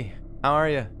 "Hey, how are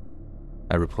you?"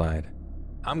 I replied,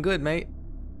 "I'm good, mate."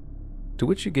 To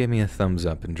which he gave me a thumbs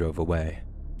up and drove away.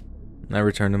 I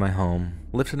returned to my home,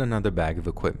 lifted another bag of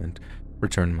equipment,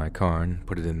 returned to my car, and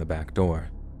put it in the back door.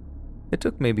 It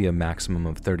took maybe a maximum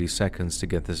of 30 seconds to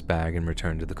get this bag and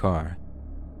return to the car.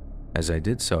 As I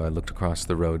did so, I looked across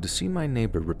the road to see my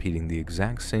neighbor repeating the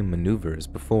exact same maneuver as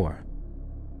before.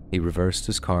 He reversed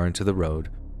his car into the road,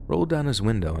 rolled down his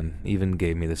window, and even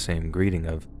gave me the same greeting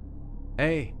of,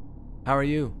 "Hey, how are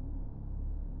you?"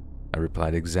 I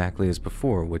replied exactly as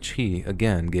before, which he,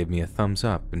 again, gave me a thumbs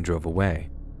up and drove away.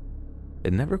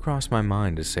 It never crossed my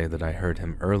mind to say that I heard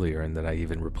him earlier and that I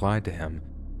even replied to him,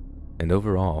 and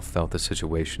overall felt the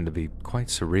situation to be quite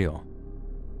surreal.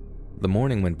 The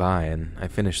morning went by and I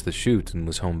finished the shoot and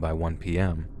was home by 1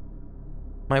 p.m.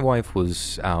 My wife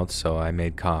was out, so I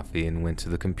made coffee and went to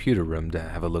the computer room to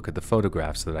have a look at the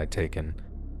photographs that I'd taken.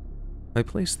 I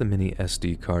placed the mini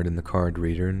SD card in the card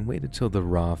reader and waited till the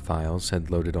raw files had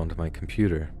loaded onto my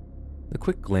computer. A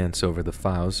quick glance over the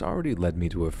files already led me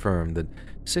to affirm that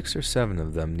 6 or 7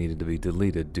 of them needed to be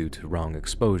deleted due to wrong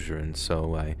exposure, and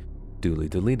so I duly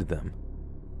deleted them.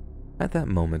 At that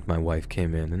moment, my wife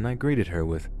came in and I greeted her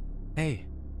with, "Hey,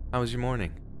 how was your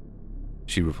morning?"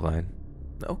 She replied,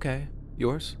 "Okay,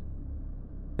 yours?"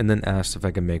 And then asked if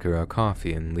I could make her a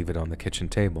coffee and leave it on the kitchen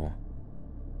table.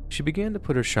 She began to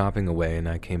put her shopping away and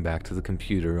I came back to the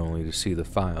computer only to see the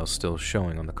files still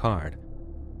showing on the card.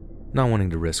 Not wanting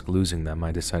to risk losing them,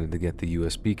 I decided to get the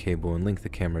USB cable and link the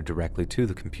camera directly to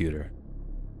the computer.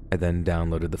 I then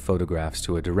downloaded the photographs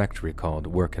to a directory called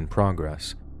Work in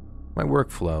Progress. My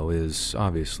workflow is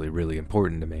obviously really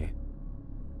important to me.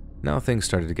 Now things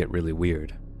started to get really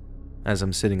weird. As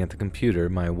I'm sitting at the computer,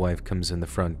 my wife comes in the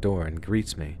front door and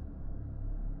greets me.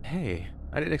 "Hey,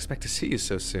 I didn't expect to see you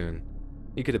so soon.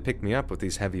 You could have picked me up with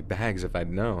these heavy bags if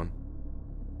I'd known."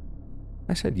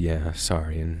 I said, "Yeah,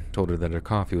 sorry," and told her that her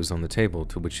coffee was on the table,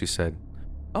 to which she said,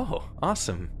 "Oh,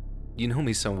 awesome. You know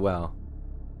me so well."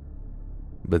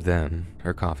 But then,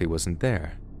 her coffee wasn't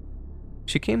there.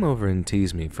 She came over and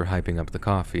teased me for hyping up the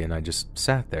coffee, and I just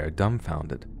sat there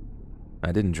dumbfounded.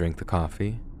 I didn't drink the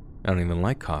coffee. I don't even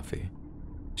like coffee.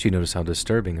 She noticed how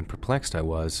disturbing and perplexed I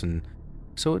was, and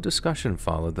so a discussion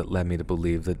followed that led me to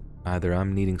believe that either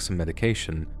I'm needing some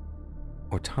medication,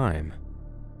 or time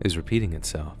is repeating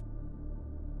itself.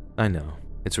 I know,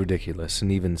 it's ridiculous,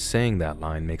 and even saying that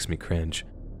line makes me cringe,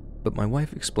 but my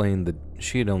wife explained that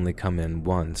she had only come in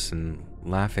once and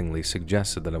laughingly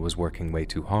suggested that I was working way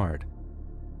too hard.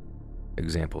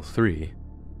 Example 3.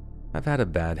 I've had a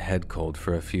bad head cold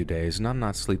for a few days and I'm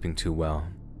not sleeping too well.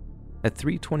 At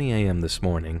 3:20 a.m. this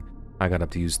morning, I got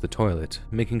up to use the toilet,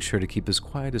 making sure to keep as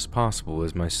quiet as possible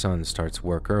as my son starts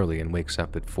work early and wakes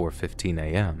up at 4:15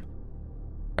 a.m.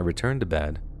 I returned to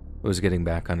bed, was getting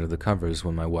back under the covers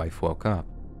when my wife woke up,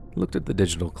 looked at the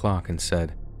digital clock and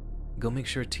said, "Go make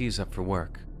sure T's up for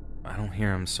work. I don't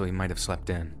hear him, so he might have slept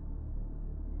in."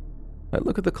 I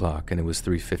look at the clock and it was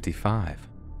 3:55.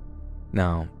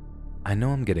 Now, I know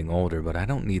I'm getting older, but I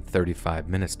don't need 35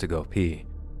 minutes to go pee,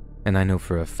 and I know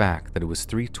for a fact that it was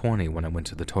 3:20 when I went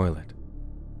to the toilet.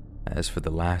 As for the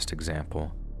last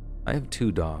example, I have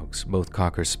 2 dogs, both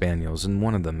Cocker Spaniels, and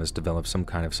one of them has developed some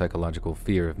kind of psychological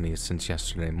fear of me since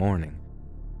yesterday morning.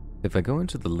 If I go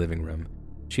into the living room,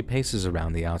 she paces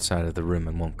around the outside of the room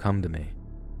and won't come to me.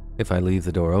 If I leave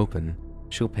the door open,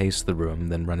 she'll pace the room,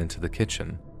 then run into the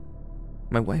kitchen.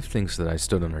 My wife thinks that I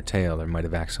stood on her tail or might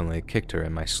have accidentally kicked her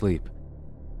in my sleep.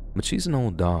 But she's an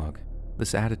old dog.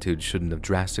 This attitude shouldn't have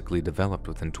drastically developed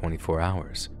within 24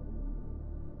 hours.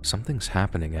 Something's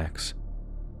happening, X.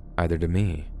 Either to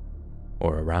me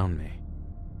or around me.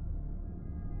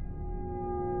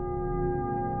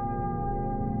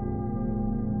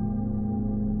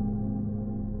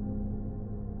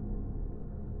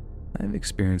 I've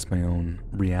experienced my own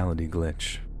reality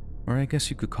glitch, or I guess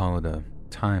you could call it a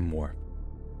time warp.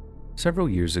 Several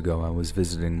years ago, I was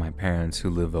visiting my parents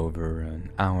who live over an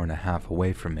hour and a half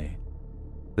away from me.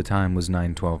 The time was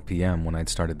 9:12 p.m. when I'd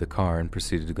started the car and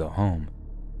proceeded to go home.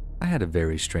 I had a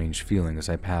very strange feeling as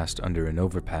I passed under an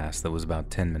overpass that was about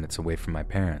 10 minutes away from my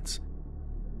parents.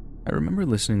 I remember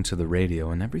listening to the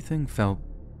radio and everything felt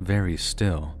very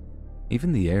still.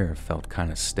 Even the air felt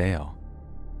kind of stale.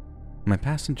 My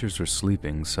passengers were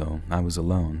sleeping, so I was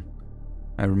alone.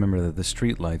 I remember that the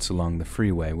streetlights along the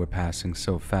freeway were passing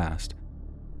so fast.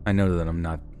 I know that I'm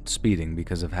not speeding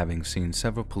because of having seen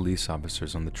several police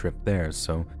officers on the trip there,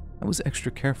 so I was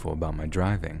extra careful about my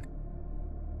driving.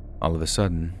 All of a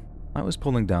sudden, I was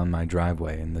pulling down my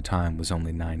driveway and the time was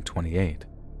only 9:28.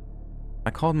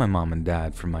 I called my mom and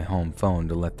dad from my home phone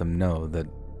to let them know that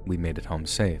we made it home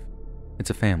safe. It's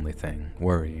a family thing,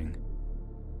 worrying.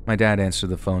 My dad answered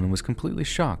the phone and was completely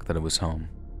shocked that I was home.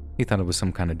 He thought it was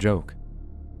some kind of joke.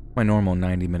 My normal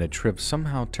 90-minute trip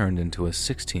somehow turned into a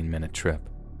 16-minute trip,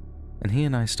 and he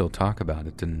and I still talk about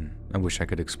it, and I wish I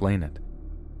could explain it.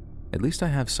 At least I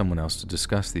have someone else to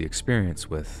discuss the experience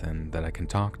with and that I can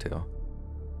talk to.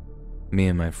 Me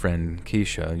and my friend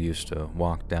Keisha used to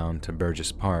walk down to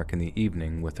Burgess Park in the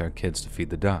evening with our kids to feed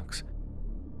the ducks.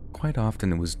 Quite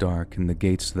often it was dark and the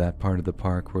gates to that part of the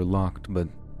park were locked, but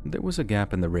there was a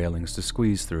gap in the railings to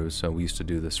squeeze through, so we used to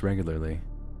do this regularly.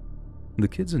 The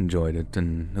kids enjoyed it,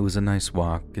 and it was a nice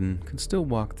walk and could still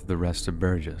walk through the rest of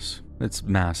Burgess. It's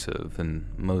massive and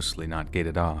mostly not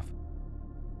gated off.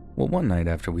 Well, one night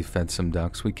after we fed some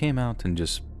ducks, we came out and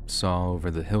just saw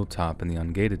over the hilltop in the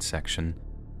ungated section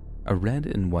a red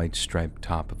and white striped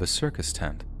top of a circus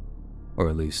tent, or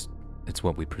at least it's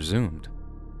what we presumed.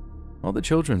 All the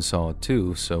children saw it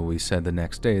too, so we said the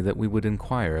next day that we would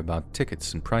inquire about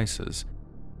tickets and prices,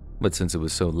 but since it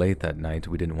was so late that night,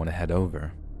 we didn't want to head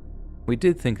over. We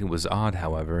did think it was odd,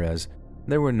 however, as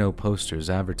there were no posters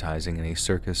advertising any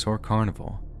circus or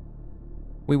carnival.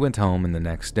 We went home, and the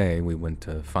next day we went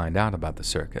to find out about the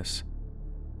circus.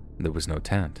 There was no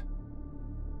tent.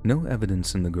 No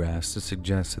evidence in the grass to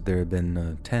suggest that there had been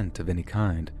a tent of any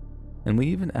kind, and we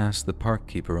even asked the park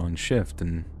keeper on shift,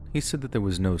 and he said that there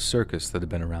was no circus that had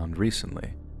been around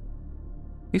recently.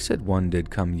 He said one did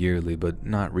come yearly, but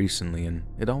not recently, and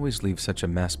it always leaves such a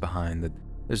mess behind that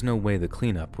there's no way the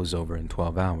cleanup was over in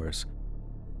 12 hours.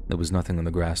 There was nothing on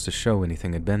the grass to show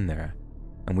anything had been there,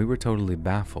 and we were totally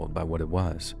baffled by what it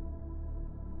was.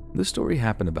 This story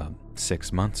happened about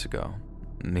 6 months ago.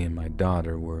 Me and my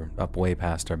daughter were up way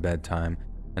past our bedtime,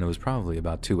 and it was probably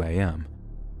about 2 a.m.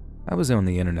 I was on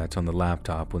the internet on the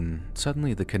laptop when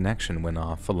suddenly the connection went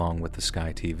off along with the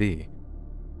Sky TV.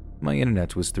 My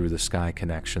internet was through the Sky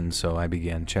connection, so I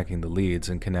began checking the leads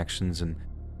and connections and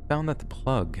found that the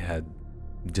plug had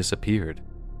disappeared,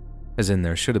 as in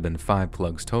there should have been 5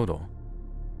 plugs total.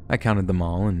 I counted them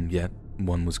all, and yet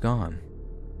one was gone.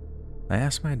 I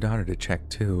asked my daughter to check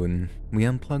too, and we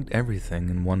unplugged everything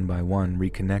and one by one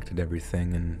reconnected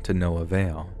everything, and to no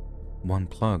avail. One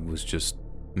plug was just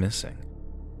missing.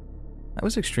 I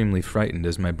was extremely frightened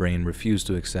as my brain refused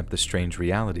to accept the strange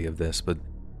reality of this, but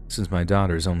since my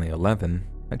daughter is only 11,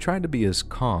 I tried to be as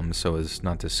calm so as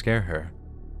not to scare her.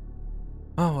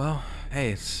 "Oh well,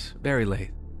 hey, it's very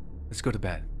late. Let's go to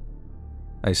bed,"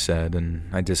 I said,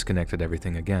 and I disconnected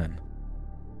everything again.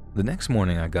 The next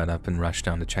morning I got up and rushed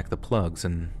down to check the plugs,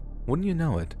 and wouldn't you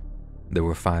know it, there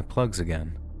were 5 plugs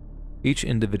again. Each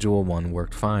individual one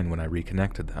worked fine when I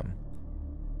reconnected them.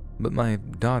 But my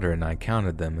daughter and I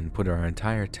counted them and put our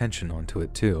entire attention onto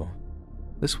it too.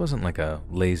 This wasn't like a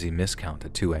lazy miscount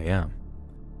at 2 a.m.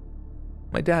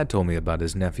 My dad told me about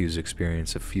his nephew's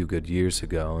experience a few good years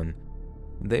ago, and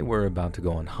they were about to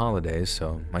go on holidays,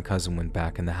 so my cousin went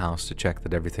back in the house to check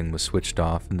that everything was switched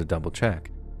off and to double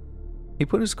check. He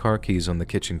put his car keys on the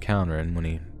kitchen counter, and when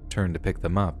he turned to pick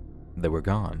them up, they were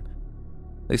gone.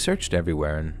 They searched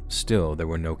everywhere, and still there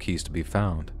were no keys to be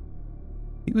found.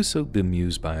 He was so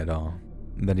bemused by it all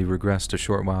that he regressed a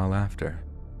short while after.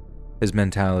 His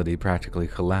mentality practically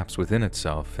collapsed within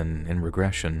itself, and in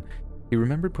regression, he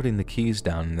remembered putting the keys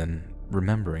down and then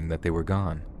remembering that they were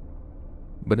gone.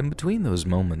 But in between those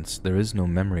moments, there is no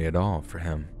memory at all for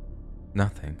him.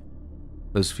 Nothing.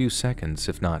 Those few seconds,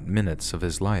 if not minutes, of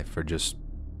his life are just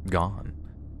gone.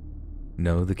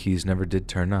 No, the keys never did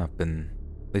turn up, and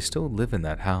they still live in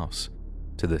that house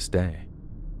to this day.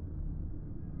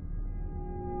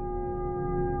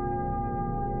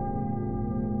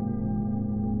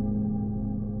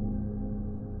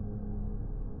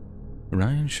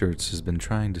 Ryan Schertz has been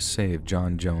trying to save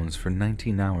John Jones for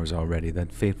 19 hours already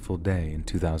that fateful day in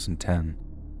 2010.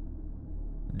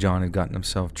 John had gotten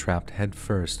himself trapped head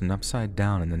first and upside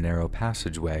down in the narrow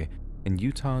passageway in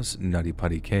Utah's Nutty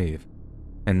Putty Cave,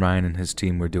 and Ryan and his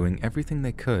team were doing everything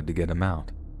they could to get him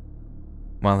out.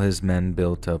 While his men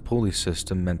built a pulley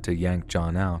system meant to yank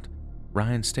John out,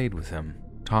 Ryan stayed with him,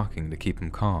 talking to keep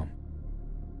him calm.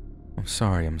 "I'm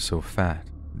sorry I'm so fat,"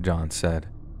 John said.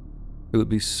 "It would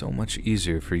be so much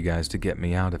easier for you guys to get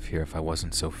me out of here if I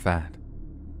wasn't so fat."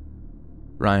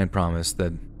 Ryan promised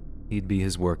that he'd be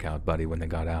his workout buddy when they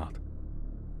got out.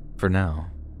 For now,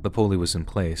 the pulley was in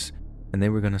place, and they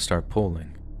were going to start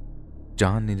pulling.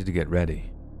 John needed to get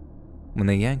ready. When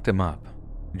they yanked him up,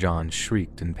 John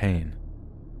shrieked in pain.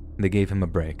 They gave him a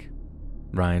break.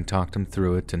 Ryan talked him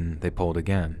through it and they pulled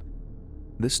again.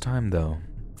 This time, though,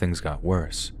 things got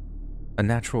worse. A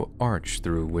natural arch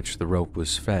through which the rope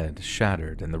was fed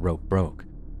shattered and the rope broke.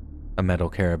 A metal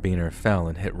carabiner fell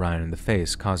and hit Ryan in the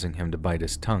face, causing him to bite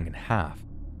his tongue in half.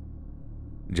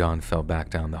 John fell back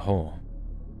down the hole.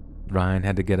 Ryan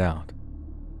had to get out.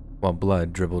 While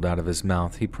blood dribbled out of his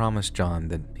mouth, he promised John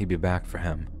that he'd be back for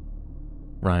him.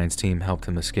 Ryan's team helped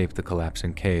him escape the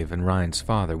collapsing cave, and Ryan's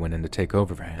father went in to take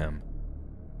over for him.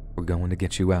 "We're going to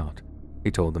get you out,"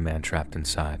 he told the man trapped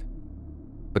inside.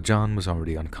 But John was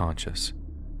already unconscious,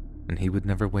 and he would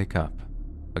never wake up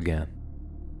again.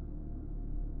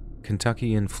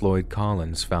 Kentuckian Floyd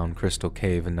Collins found Crystal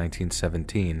Cave in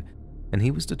 1917, and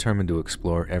he was determined to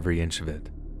explore every inch of it.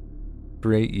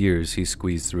 For 8 years, he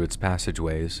squeezed through its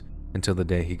passageways until the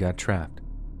day he got trapped.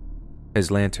 His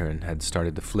lantern had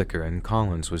started to flicker, and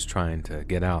Collins was trying to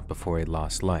get out before he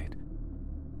lost light.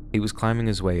 He was climbing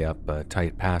his way up a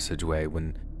tight passageway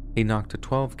when he knocked a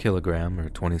 12-kilogram or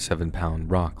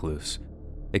 27-pound rock loose.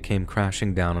 It came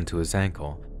crashing down onto his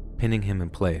ankle, pinning him in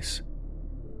place.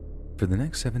 For the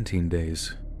next 17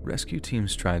 days, rescue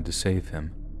teams tried to save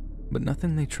him, but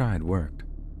nothing they tried worked.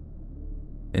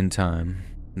 In time,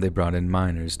 they brought in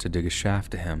miners to dig a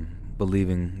shaft to him,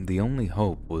 believing the only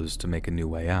hope was to make a new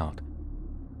way out.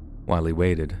 While he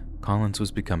waited, Collins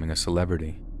was becoming a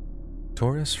celebrity.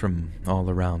 Tourists from all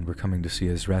around were coming to see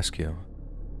his rescue,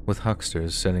 with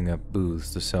hucksters setting up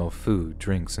booths to sell food,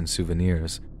 drinks, and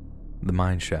souvenirs. The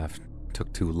mine shaft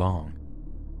took too long,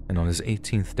 and on his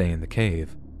 18th day in the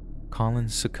cave,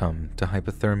 Collins succumbed to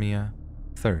hypothermia,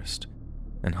 thirst,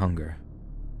 and hunger.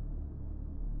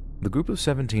 The group of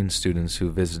 17 students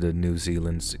who visited New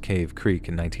Zealand's Cave Creek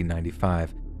in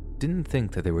 1995 didn't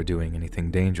think that they were doing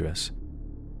anything dangerous.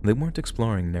 They weren't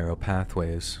exploring narrow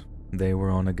pathways. They were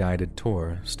on a guided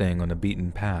tour, staying on a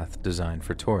beaten path designed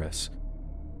for tourists.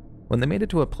 When they made it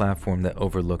to a platform that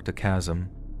overlooked a chasm,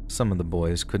 some of the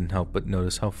boys couldn't help but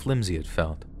notice how flimsy it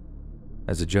felt.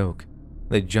 As a joke,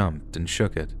 they jumped and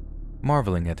shook it,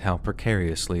 marveling at how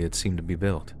precariously it seemed to be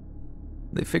built.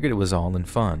 They figured it was all in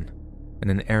fun. In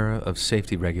an era of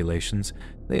safety regulations,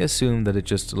 they assumed that it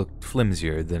just looked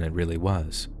flimsier than it really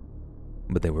was.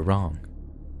 But they were wrong.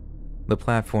 The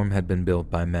platform had been built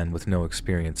by men with no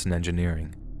experience in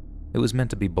engineering. It was meant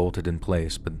to be bolted in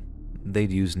place, but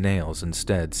they'd used nails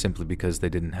instead simply because they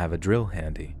didn't have a drill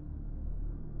handy.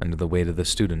 Under the weight of the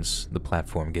students, the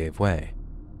platform gave way.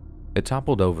 It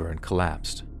toppled over and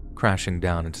collapsed, crashing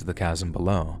down into the chasm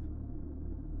below.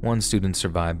 One student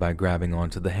survived by grabbing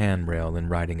onto the handrail and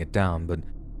riding it down, but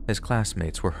his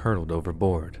classmates were hurtled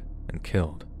overboard and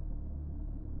killed.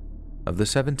 Of the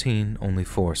 17, only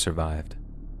 4 survived.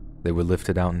 They were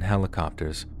lifted out in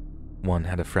helicopters. One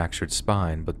had a fractured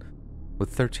spine, but with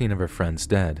 13 of her friends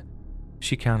dead,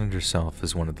 she counted herself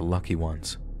as one of the lucky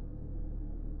ones.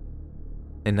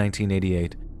 In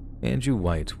 1988, Andrew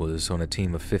White was on a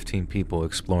team of 15 people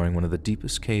exploring one of the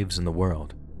deepest caves in the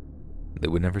world. They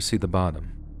would never see the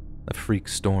bottom. A freak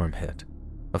storm hit.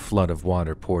 A flood of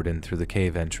water poured in through the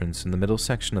cave entrance, and the middle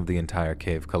section of the entire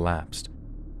cave collapsed.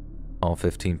 All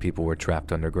 15 people were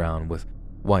trapped underground, with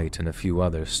White and a few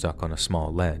others stuck on a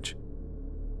small ledge.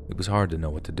 It was hard to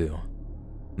know what to do.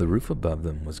 The roof above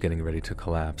them was getting ready to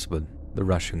collapse, but the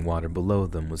rushing water below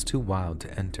them was too wild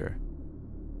to enter.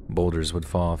 Boulders would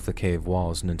fall off the cave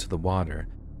walls and into the water,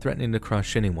 threatening to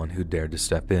crush anyone who dared to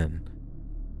step in.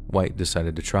 White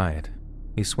decided to try it.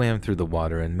 He swam through the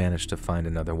water and managed to find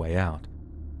another way out.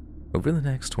 Over the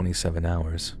next 27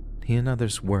 hours, he and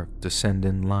others worked to send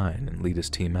in line and lead his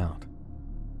team out.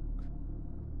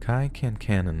 Kai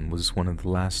Kankanen was one of the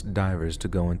last divers to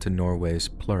go into Norway's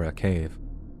Plura Cave.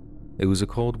 It was a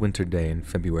cold winter day in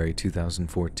February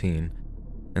 2014,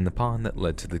 and the pond that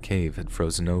led to the cave had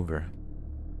frozen over.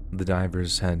 The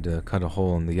divers had to cut a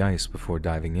hole in the ice before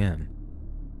diving in.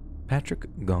 Patrick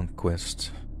Gonquist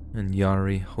and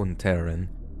Jari Hunteren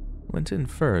went in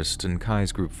first, and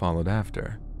Kai's group followed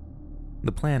after.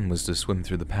 The plan was to swim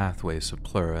through the pathways of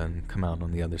Plura and come out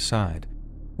on the other side,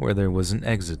 where there was an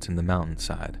exit in the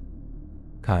mountainside.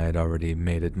 Kai had already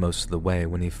made it most of the way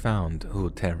when he found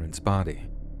Hunteren's body.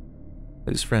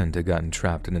 His friend had gotten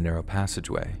trapped in a narrow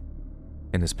passageway.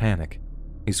 In his panic,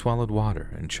 he swallowed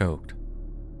water and choked.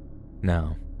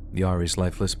 Now, Yari's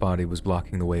lifeless body was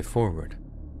blocking the way forward.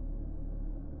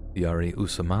 Yari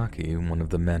Usamaki, one of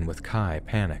the men with Kai,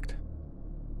 panicked.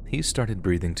 He started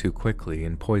breathing too quickly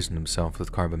and poisoned himself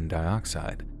with carbon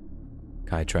dioxide.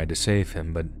 Kai tried to save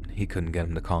him, but he couldn't get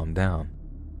him to calm down.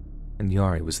 and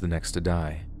Yari was the next to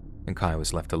die, and Kai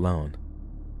was left alone.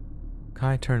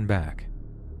 Kai turned back.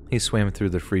 He swam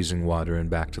through the freezing water and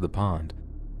back to the pond,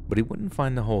 but he wouldn't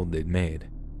find the hole they'd made.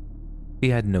 He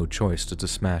had no choice but to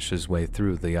smash his way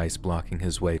through the ice blocking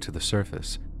his way to the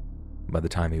surface. By the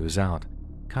time he was out,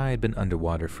 Kai had been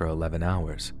underwater for 11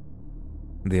 hours.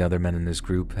 The other men in his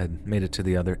group had made it to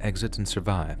the other exit and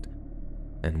survived,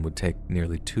 and would take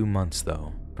nearly 2 months,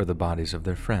 though, for the bodies of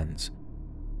their friends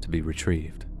to be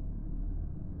retrieved.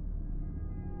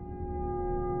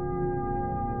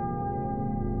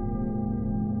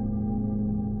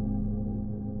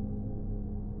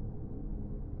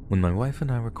 When my wife and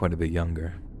I were quite a bit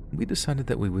younger, we decided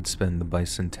that we would spend the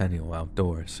bicentennial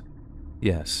outdoors.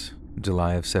 Yes,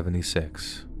 July of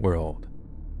 '76, we're old.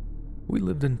 We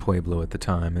lived in Pueblo at the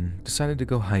time and decided to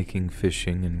go hiking,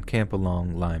 fishing, and camp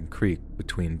along Lime Creek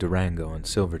between Durango and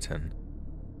Silverton.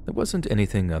 There wasn't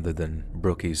anything other than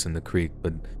brookies in the creek,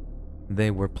 but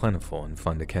they were plentiful and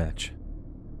fun to catch.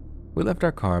 We left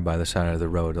our car by the side of the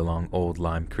road along Old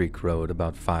Lime Creek Road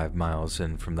about 5 miles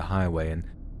in from the highway and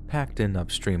packed in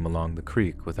upstream along the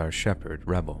creek with our shepherd,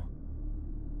 Rebel.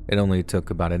 It only took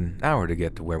about an hour to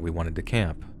get to where we wanted to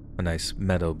camp, a nice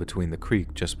meadow between the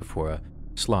creek just before a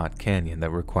slot canyon that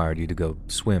required you to go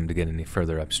swim to get any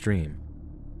further upstream.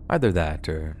 Either that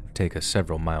or take a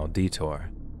several-mile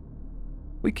detour.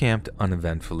 We camped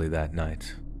uneventfully that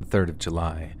night, the 3rd of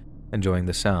July, enjoying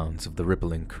the sounds of the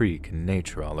rippling creek and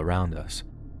nature all around us.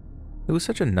 It was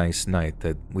such a nice night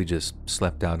that we just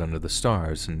slept out under the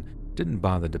stars and didn't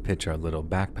bother to pitch our little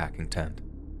backpacking tent.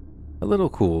 A little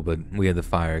cool, but we had the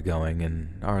fire going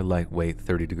and our lightweight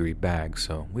 30-degree bags,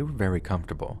 so we were very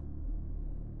comfortable.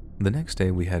 The next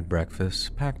day we had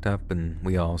breakfast, packed up, and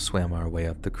we all swam our way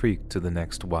up the creek to the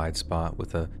next wide spot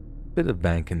with a bit of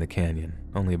bank in the canyon,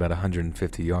 only about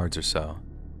 150 yards or so.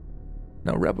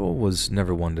 Now, Rebel was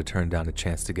never one to turn down a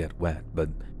chance to get wet, but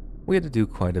we had to do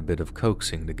quite a bit of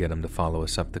coaxing to get him to follow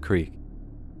us up the creek.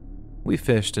 We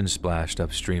fished and splashed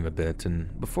upstream a bit,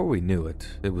 and before we knew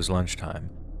it, it was lunchtime.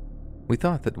 We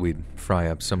thought that we'd fry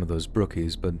up some of those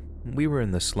brookies, but we were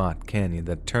in the slot canyon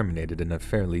that terminated in a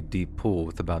fairly deep pool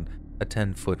with about a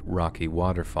 10-foot rocky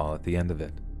waterfall at the end of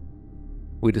it.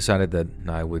 We decided that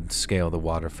I would scale the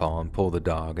waterfall and pull the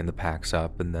dog and the packs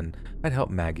up, and then I'd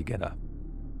help Maggie get up.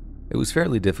 It was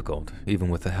fairly difficult, even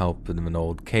with the help of an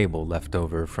old cable left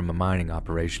over from a mining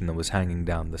operation that was hanging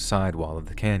down the sidewall of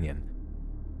the canyon.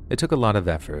 It took a lot of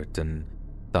effort, and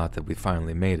thought that we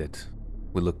finally made it.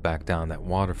 We looked back down that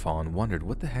waterfall and wondered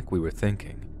what the heck we were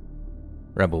thinking.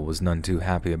 Rebel was none too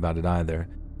happy about it either,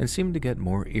 and seemed to get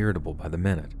more irritable by the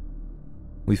minute.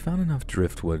 We found enough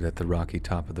driftwood at the rocky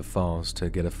top of the falls to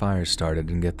get a fire started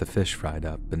and get the fish fried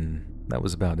up, and that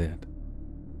was about it.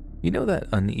 You know that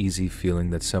uneasy feeling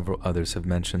that several others have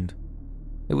mentioned?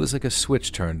 It was like a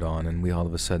switch turned on and we all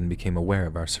of a sudden became aware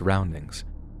of our surroundings.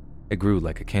 It grew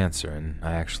like a cancer, and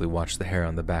I actually watched the hair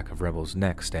on the back of Rebel's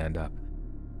neck stand up.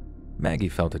 Maggie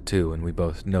felt it too, and we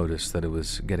both noticed that it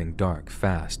was getting dark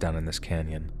fast down in this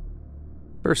canyon.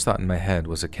 First thought in my head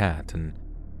was a cat, and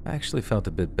I actually felt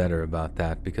a bit better about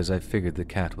that because I figured the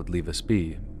cat would leave us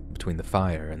be between the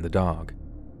fire and the dog.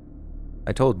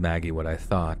 I told Maggie what I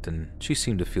thought, and she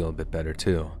seemed to feel a bit better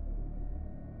too.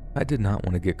 I did not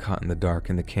want to get caught in the dark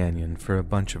in the canyon for a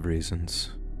bunch of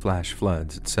reasons, flash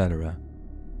floods, etc.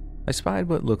 I spied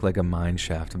what looked like a mine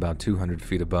shaft about 200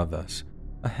 feet above us,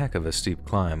 a heck of a steep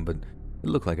climb, but it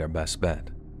looked like our best bet.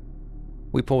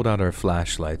 We pulled out our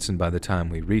flashlights, and by the time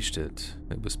we reached it,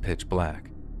 it was pitch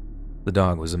black. The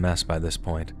dog was a mess by this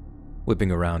point,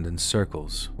 whipping around in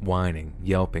circles, whining,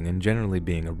 yelping, and generally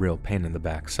being a real pain in the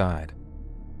backside.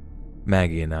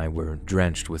 Maggie and I were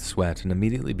drenched with sweat and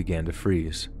immediately began to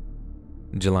freeze.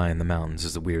 July in the mountains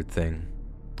is a weird thing.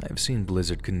 I've seen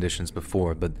blizzard conditions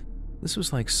before, but this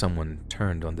was like someone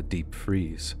turned on the deep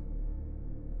freeze.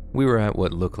 We were at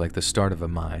what looked like the start of a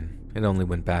mine. It only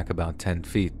went back about 10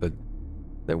 feet, but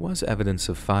there was evidence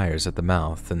of fires at the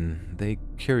mouth, and they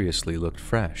curiously looked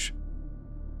fresh.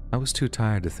 I was too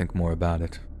tired to think more about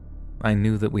it. I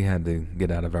knew that we had to get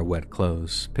out of our wet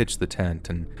clothes, pitch the tent,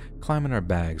 and climb in our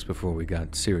bags before we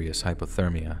got serious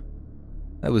hypothermia.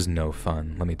 That was no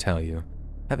fun, let me tell you,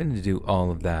 having to do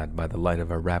all of that by the light of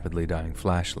our rapidly dying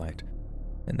flashlight,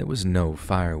 and there was no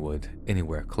firewood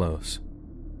anywhere close.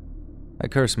 I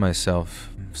cursed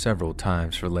myself several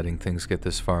times for letting things get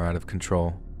this far out of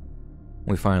control.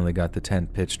 We finally got the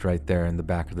tent pitched right there in the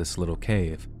back of this little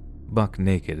cave, buck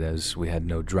naked as we had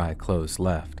no dry clothes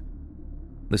left.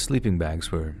 The sleeping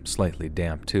bags were slightly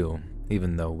damp too,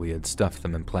 even though we had stuffed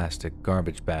them in plastic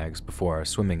garbage bags before our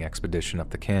swimming expedition up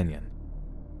the canyon.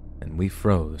 And we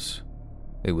froze.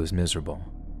 It was miserable.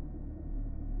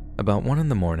 About 1 in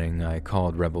the morning, I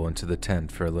called Rebel into the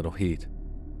tent for a little heat.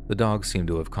 The dog seemed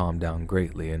to have calmed down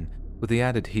greatly, and with the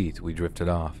added heat, we drifted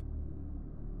off.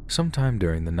 Sometime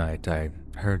during the night, I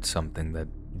heard something that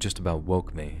just about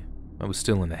woke me. I was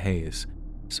still in a haze,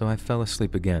 so I fell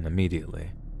asleep again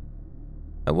immediately.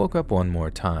 I woke up one more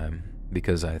time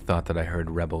because I thought that I heard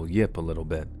Rebel yip a little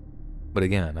bit, but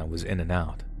again, I was in and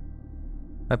out.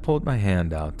 I pulled my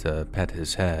hand out to pet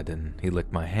his head, and he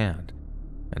licked my hand,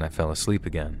 and I fell asleep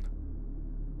again.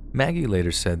 Maggie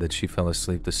later said that she fell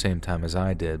asleep the same time as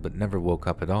I did, but never woke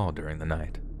up at all during the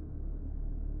night.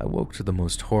 I woke to the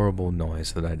most horrible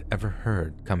noise that I'd ever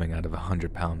heard coming out of a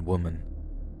 100-pound woman.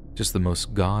 Just the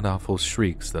most god-awful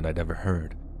shrieks that I'd ever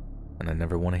heard, and I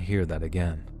never want to hear that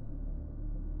again.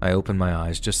 I opened my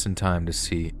eyes just in time to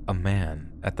see a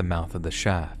man at the mouth of the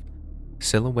shaft,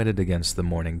 silhouetted against the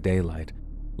morning daylight,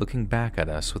 looking back at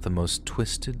us with the most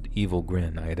twisted, evil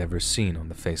grin I had ever seen on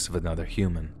the face of another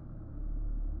human.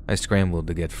 I scrambled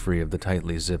to get free of the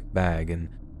tightly zipped bag in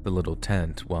the little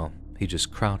tent while he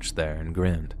just crouched there and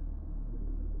grinned.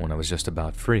 When I was just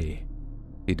about free,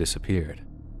 he disappeared.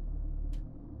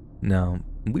 Now,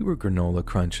 we were granola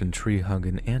crunching,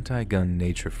 tree-hugging, anti-gun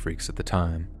nature freaks at the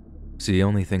time, so the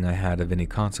only thing I had of any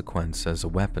consequence as a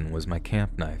weapon was my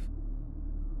camp knife.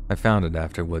 I found it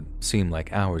after what seemed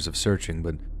like hours of searching,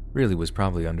 but really was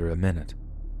probably under a minute.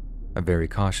 I very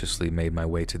cautiously made my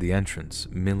way to the entrance,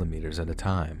 millimeters at a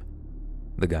time.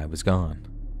 The guy was gone.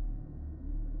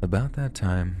 About that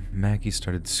time, Maggie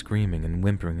started screaming and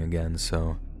whimpering again,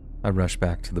 so I rushed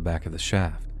back to the back of the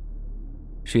shaft.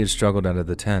 She had struggled out of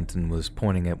the tent and was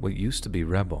pointing at what used to be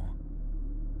Rebel.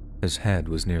 His head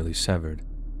was nearly severed,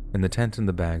 and the tent and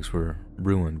the bags were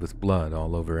ruined with blood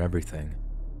all over everything.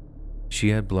 She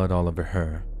had blood all over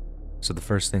her, so the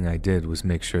first thing I did was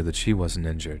make sure that she wasn't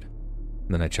injured.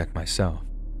 Then I checked myself.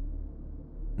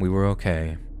 We were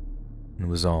okay. It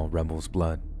was all Rebel's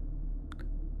blood.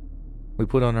 We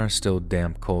put on our still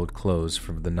damp, cold clothes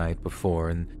from the night before,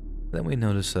 and then we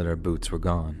noticed that our boots were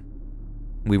gone.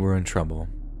 We were in trouble.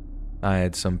 I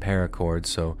had some paracord,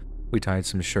 so we tied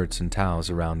some shirts and towels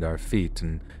around our feet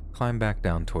and climbed back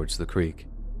down towards the creek.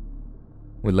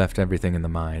 We left everything in the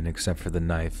mine except for the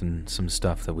knife and some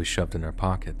stuff that we shoved in our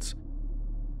pockets.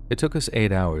 It took us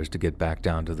 8 hours to get back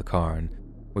down to the car, and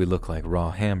we looked like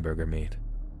raw hamburger meat.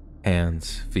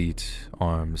 Hands, feet,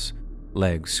 arms,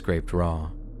 legs scraped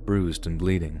raw, bruised and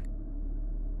bleeding.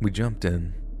 We jumped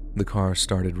in. The car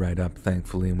started right up,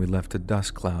 thankfully, and we left a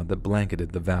dust cloud that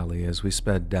blanketed the valley as we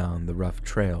sped down the rough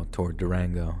trail toward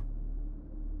Durango.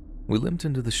 We limped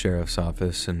into the sheriff's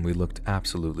office, and we looked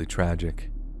absolutely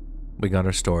tragic. We got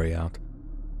our story out.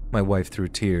 My wife through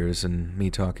tears and me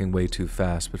talking way too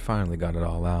fast, but finally got it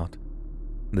all out.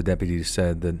 The deputies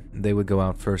said that they would go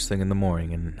out first thing in the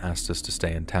morning and asked us to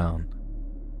stay in town.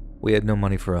 We had no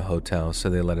money for a hotel, so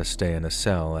they let us stay in a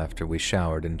cell after we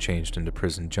showered and changed into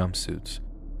prison jumpsuits.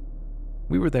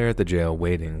 We were there at the jail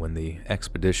waiting when the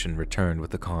expedition returned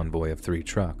with a convoy of 3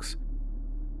 trucks.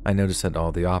 I noticed that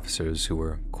all the officers, who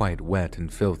were quite wet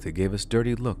and filthy, gave us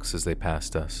dirty looks as they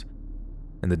passed us,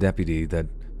 and the deputy that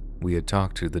we had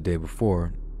talked to the day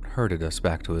before herded us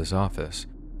back to his office,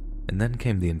 and then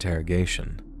came the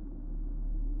interrogation.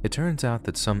 It turns out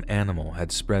that some animal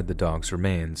had spread the dog's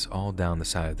remains all down the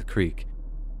side of the creek,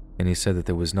 and he said that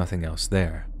there was nothing else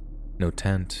there. No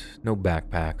tent, no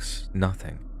backpacks,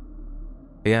 nothing.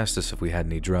 He asked us if we had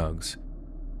any drugs.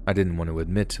 I didn't want to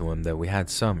admit to him that we had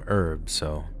some herbs,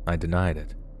 so I denied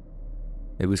it.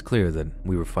 It was clear that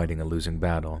we were fighting a losing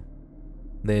battle.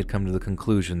 They had come to the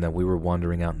conclusion that we were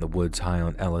wandering out in the woods high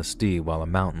on LSD while a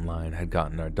mountain lion had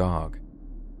gotten our dog.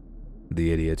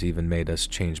 The idiot even made us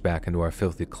change back into our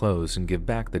filthy clothes and give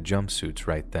back the jumpsuits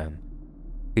right then.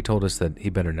 He told us that he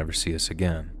better never see us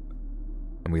again,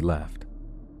 and we left.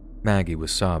 Maggie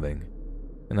was sobbing,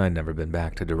 and I'd never been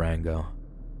back to Durango.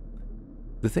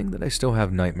 The thing that I still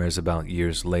have nightmares about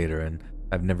years later, and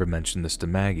I've never mentioned this to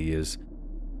Maggie, is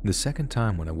the second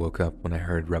time when I woke up when I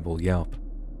heard Rebel yelp.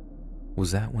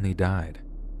 Was that when he died?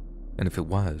 And if it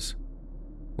was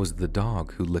it the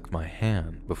dog who licked my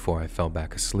hand before I fell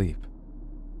back asleep?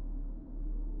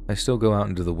 I still go out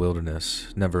into the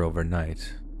wilderness, never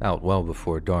overnight, out well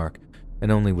before dark,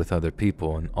 and only with other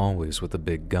people, and always with a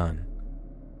big gun.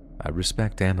 I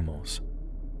respect animals,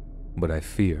 but I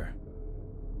fear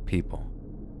people.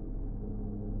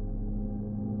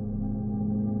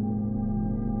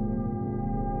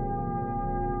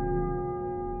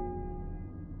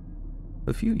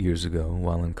 A few years ago,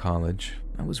 while in college,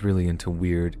 I was really into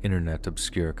weird internet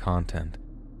obscure content.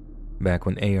 Back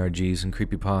when ARGs and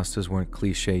creepypastas weren't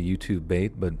cliché YouTube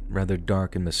bait, but rather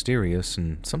dark and mysterious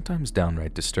and sometimes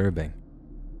downright disturbing.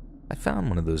 I found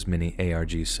one of those mini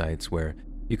ARG sites where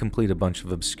you complete a bunch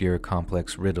of obscure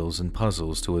complex riddles and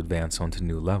puzzles to advance onto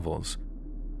new levels.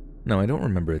 Now, I don't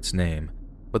remember its name,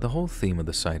 but the whole theme of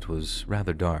the site was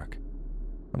rather dark.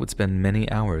 I would spend many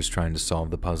hours trying to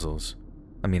solve the puzzles.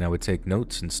 I would take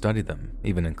notes and study them,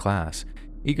 even in class,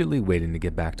 eagerly waiting to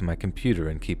get back to my computer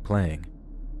and keep playing.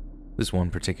 This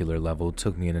one particular level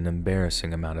took me an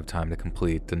embarrassing amount of time to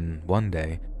complete, and one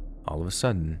day, all of a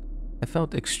sudden, I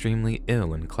felt extremely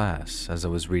ill in class as I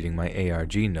was reading my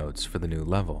ARG notes for the new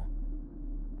level.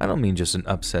 I don't mean just an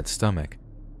upset stomach.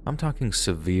 I'm talking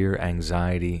severe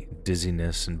anxiety,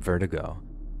 dizziness, and vertigo.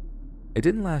 It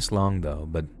didn't last long though,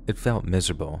 but it felt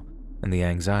miserable, and the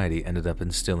anxiety ended up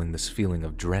instilling this feeling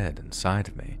of dread inside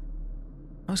of me.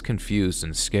 I was confused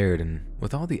and scared, and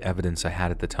with all the evidence I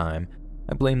had at the time,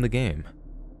 I blamed the game.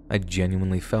 I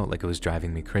genuinely felt like it was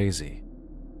driving me crazy.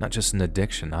 Not just an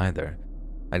addiction either.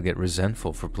 I'd get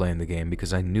resentful for playing the game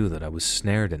because I knew that I was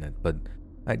snared in it, but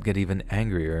I'd get even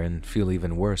angrier and feel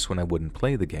even worse when I wouldn't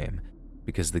play the game,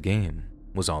 because the game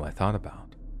was all I thought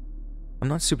about. I'm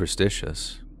not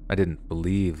superstitious. I didn't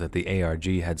believe that the ARG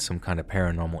had some kind of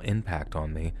paranormal impact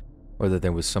on me, or that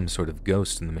there was some sort of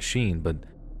ghost in the machine, but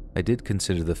I did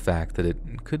consider the fact that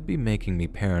it could be making me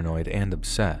paranoid and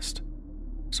obsessed,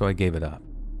 so I gave it up.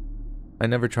 I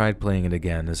never tried playing it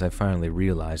again as I finally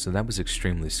realized that I was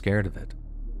extremely scared of it,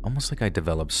 almost like I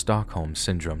developed Stockholm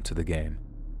Syndrome to the game.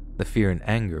 The fear and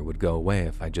anger would go away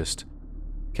if I just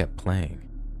kept playing.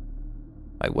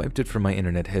 I wiped it from my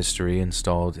internet history,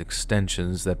 installed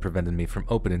extensions that prevented me from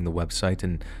opening the website,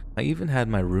 and I even had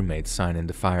my roommate sign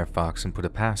into Firefox and put a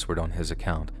password on his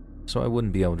account so I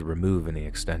wouldn't be able to remove any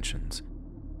extensions.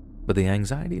 But the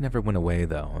anxiety never went away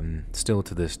though, and still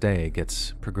to this day it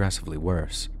gets progressively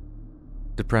worse.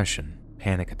 Depression,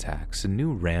 panic attacks, and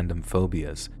new random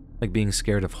phobias, like being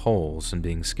scared of holes and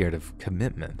being scared of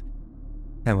commitment.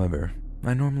 However,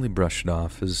 I normally brush it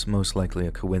off as most likely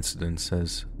a coincidence,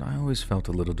 as I always felt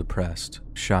a little depressed,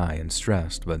 shy, and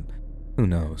stressed, but who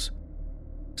knows.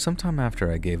 Sometime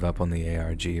after I gave up on the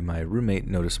ARG, my roommate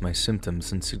noticed my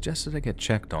symptoms and suggested I get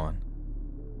checked on.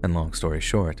 And long story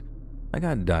short, I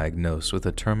got diagnosed with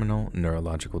a terminal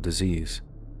neurological disease.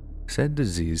 Said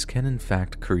disease can in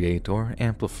fact create or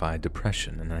amplify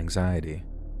depression and anxiety.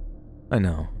 I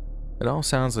know, it all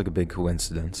sounds like a big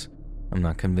coincidence. I'm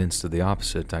not convinced of the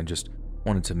opposite, I just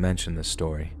wanted to mention this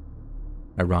story.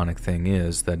 Ironic thing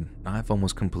is that I've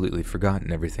almost completely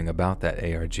forgotten everything about that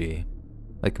ARG,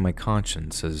 like my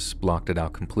conscience has blocked it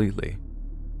out completely.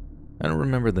 I don't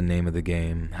remember the name of the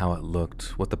game, how it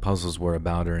looked, what the puzzles were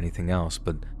about, or anything else,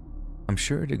 but I'm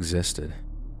sure it existed.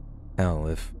 Hell,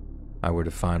 if I were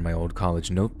to find my old college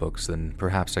notebooks, then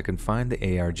perhaps I could find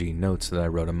the ARG notes that I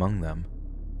wrote among them.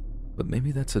 But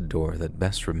maybe that's a door that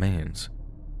best remains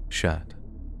shut.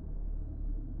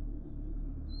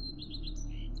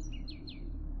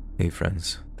 Hey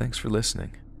friends, thanks for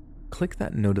listening. Click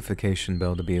that notification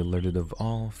bell to be alerted of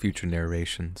all future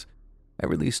narrations. I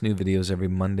release new videos every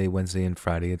Monday, Wednesday, and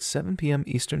Friday at 7 p.m.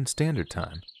 Eastern Standard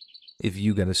Time. If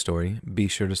you got a story, be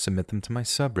sure to submit them to my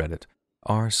subreddit,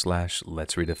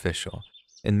 r/letsreadofficial,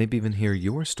 and maybe even hear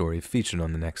your story featured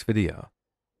on the next video.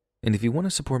 And if you want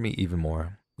to support me even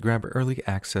more, grab early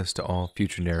access to all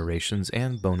future narrations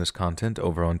and bonus content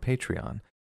over on Patreon,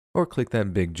 or click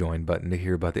that big join button to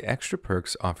hear about the extra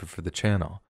perks offered for the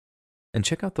channel. And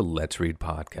check out the Let's Read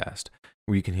podcast,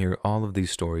 where you can hear all of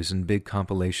these stories in big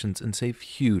compilations and save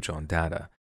huge on data,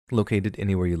 located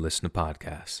anywhere you listen to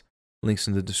podcasts. Links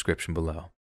in the description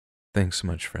below. Thanks so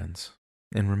much, friends.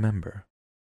 And remember,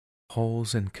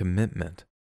 holes and commitment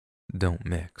don't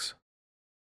mix.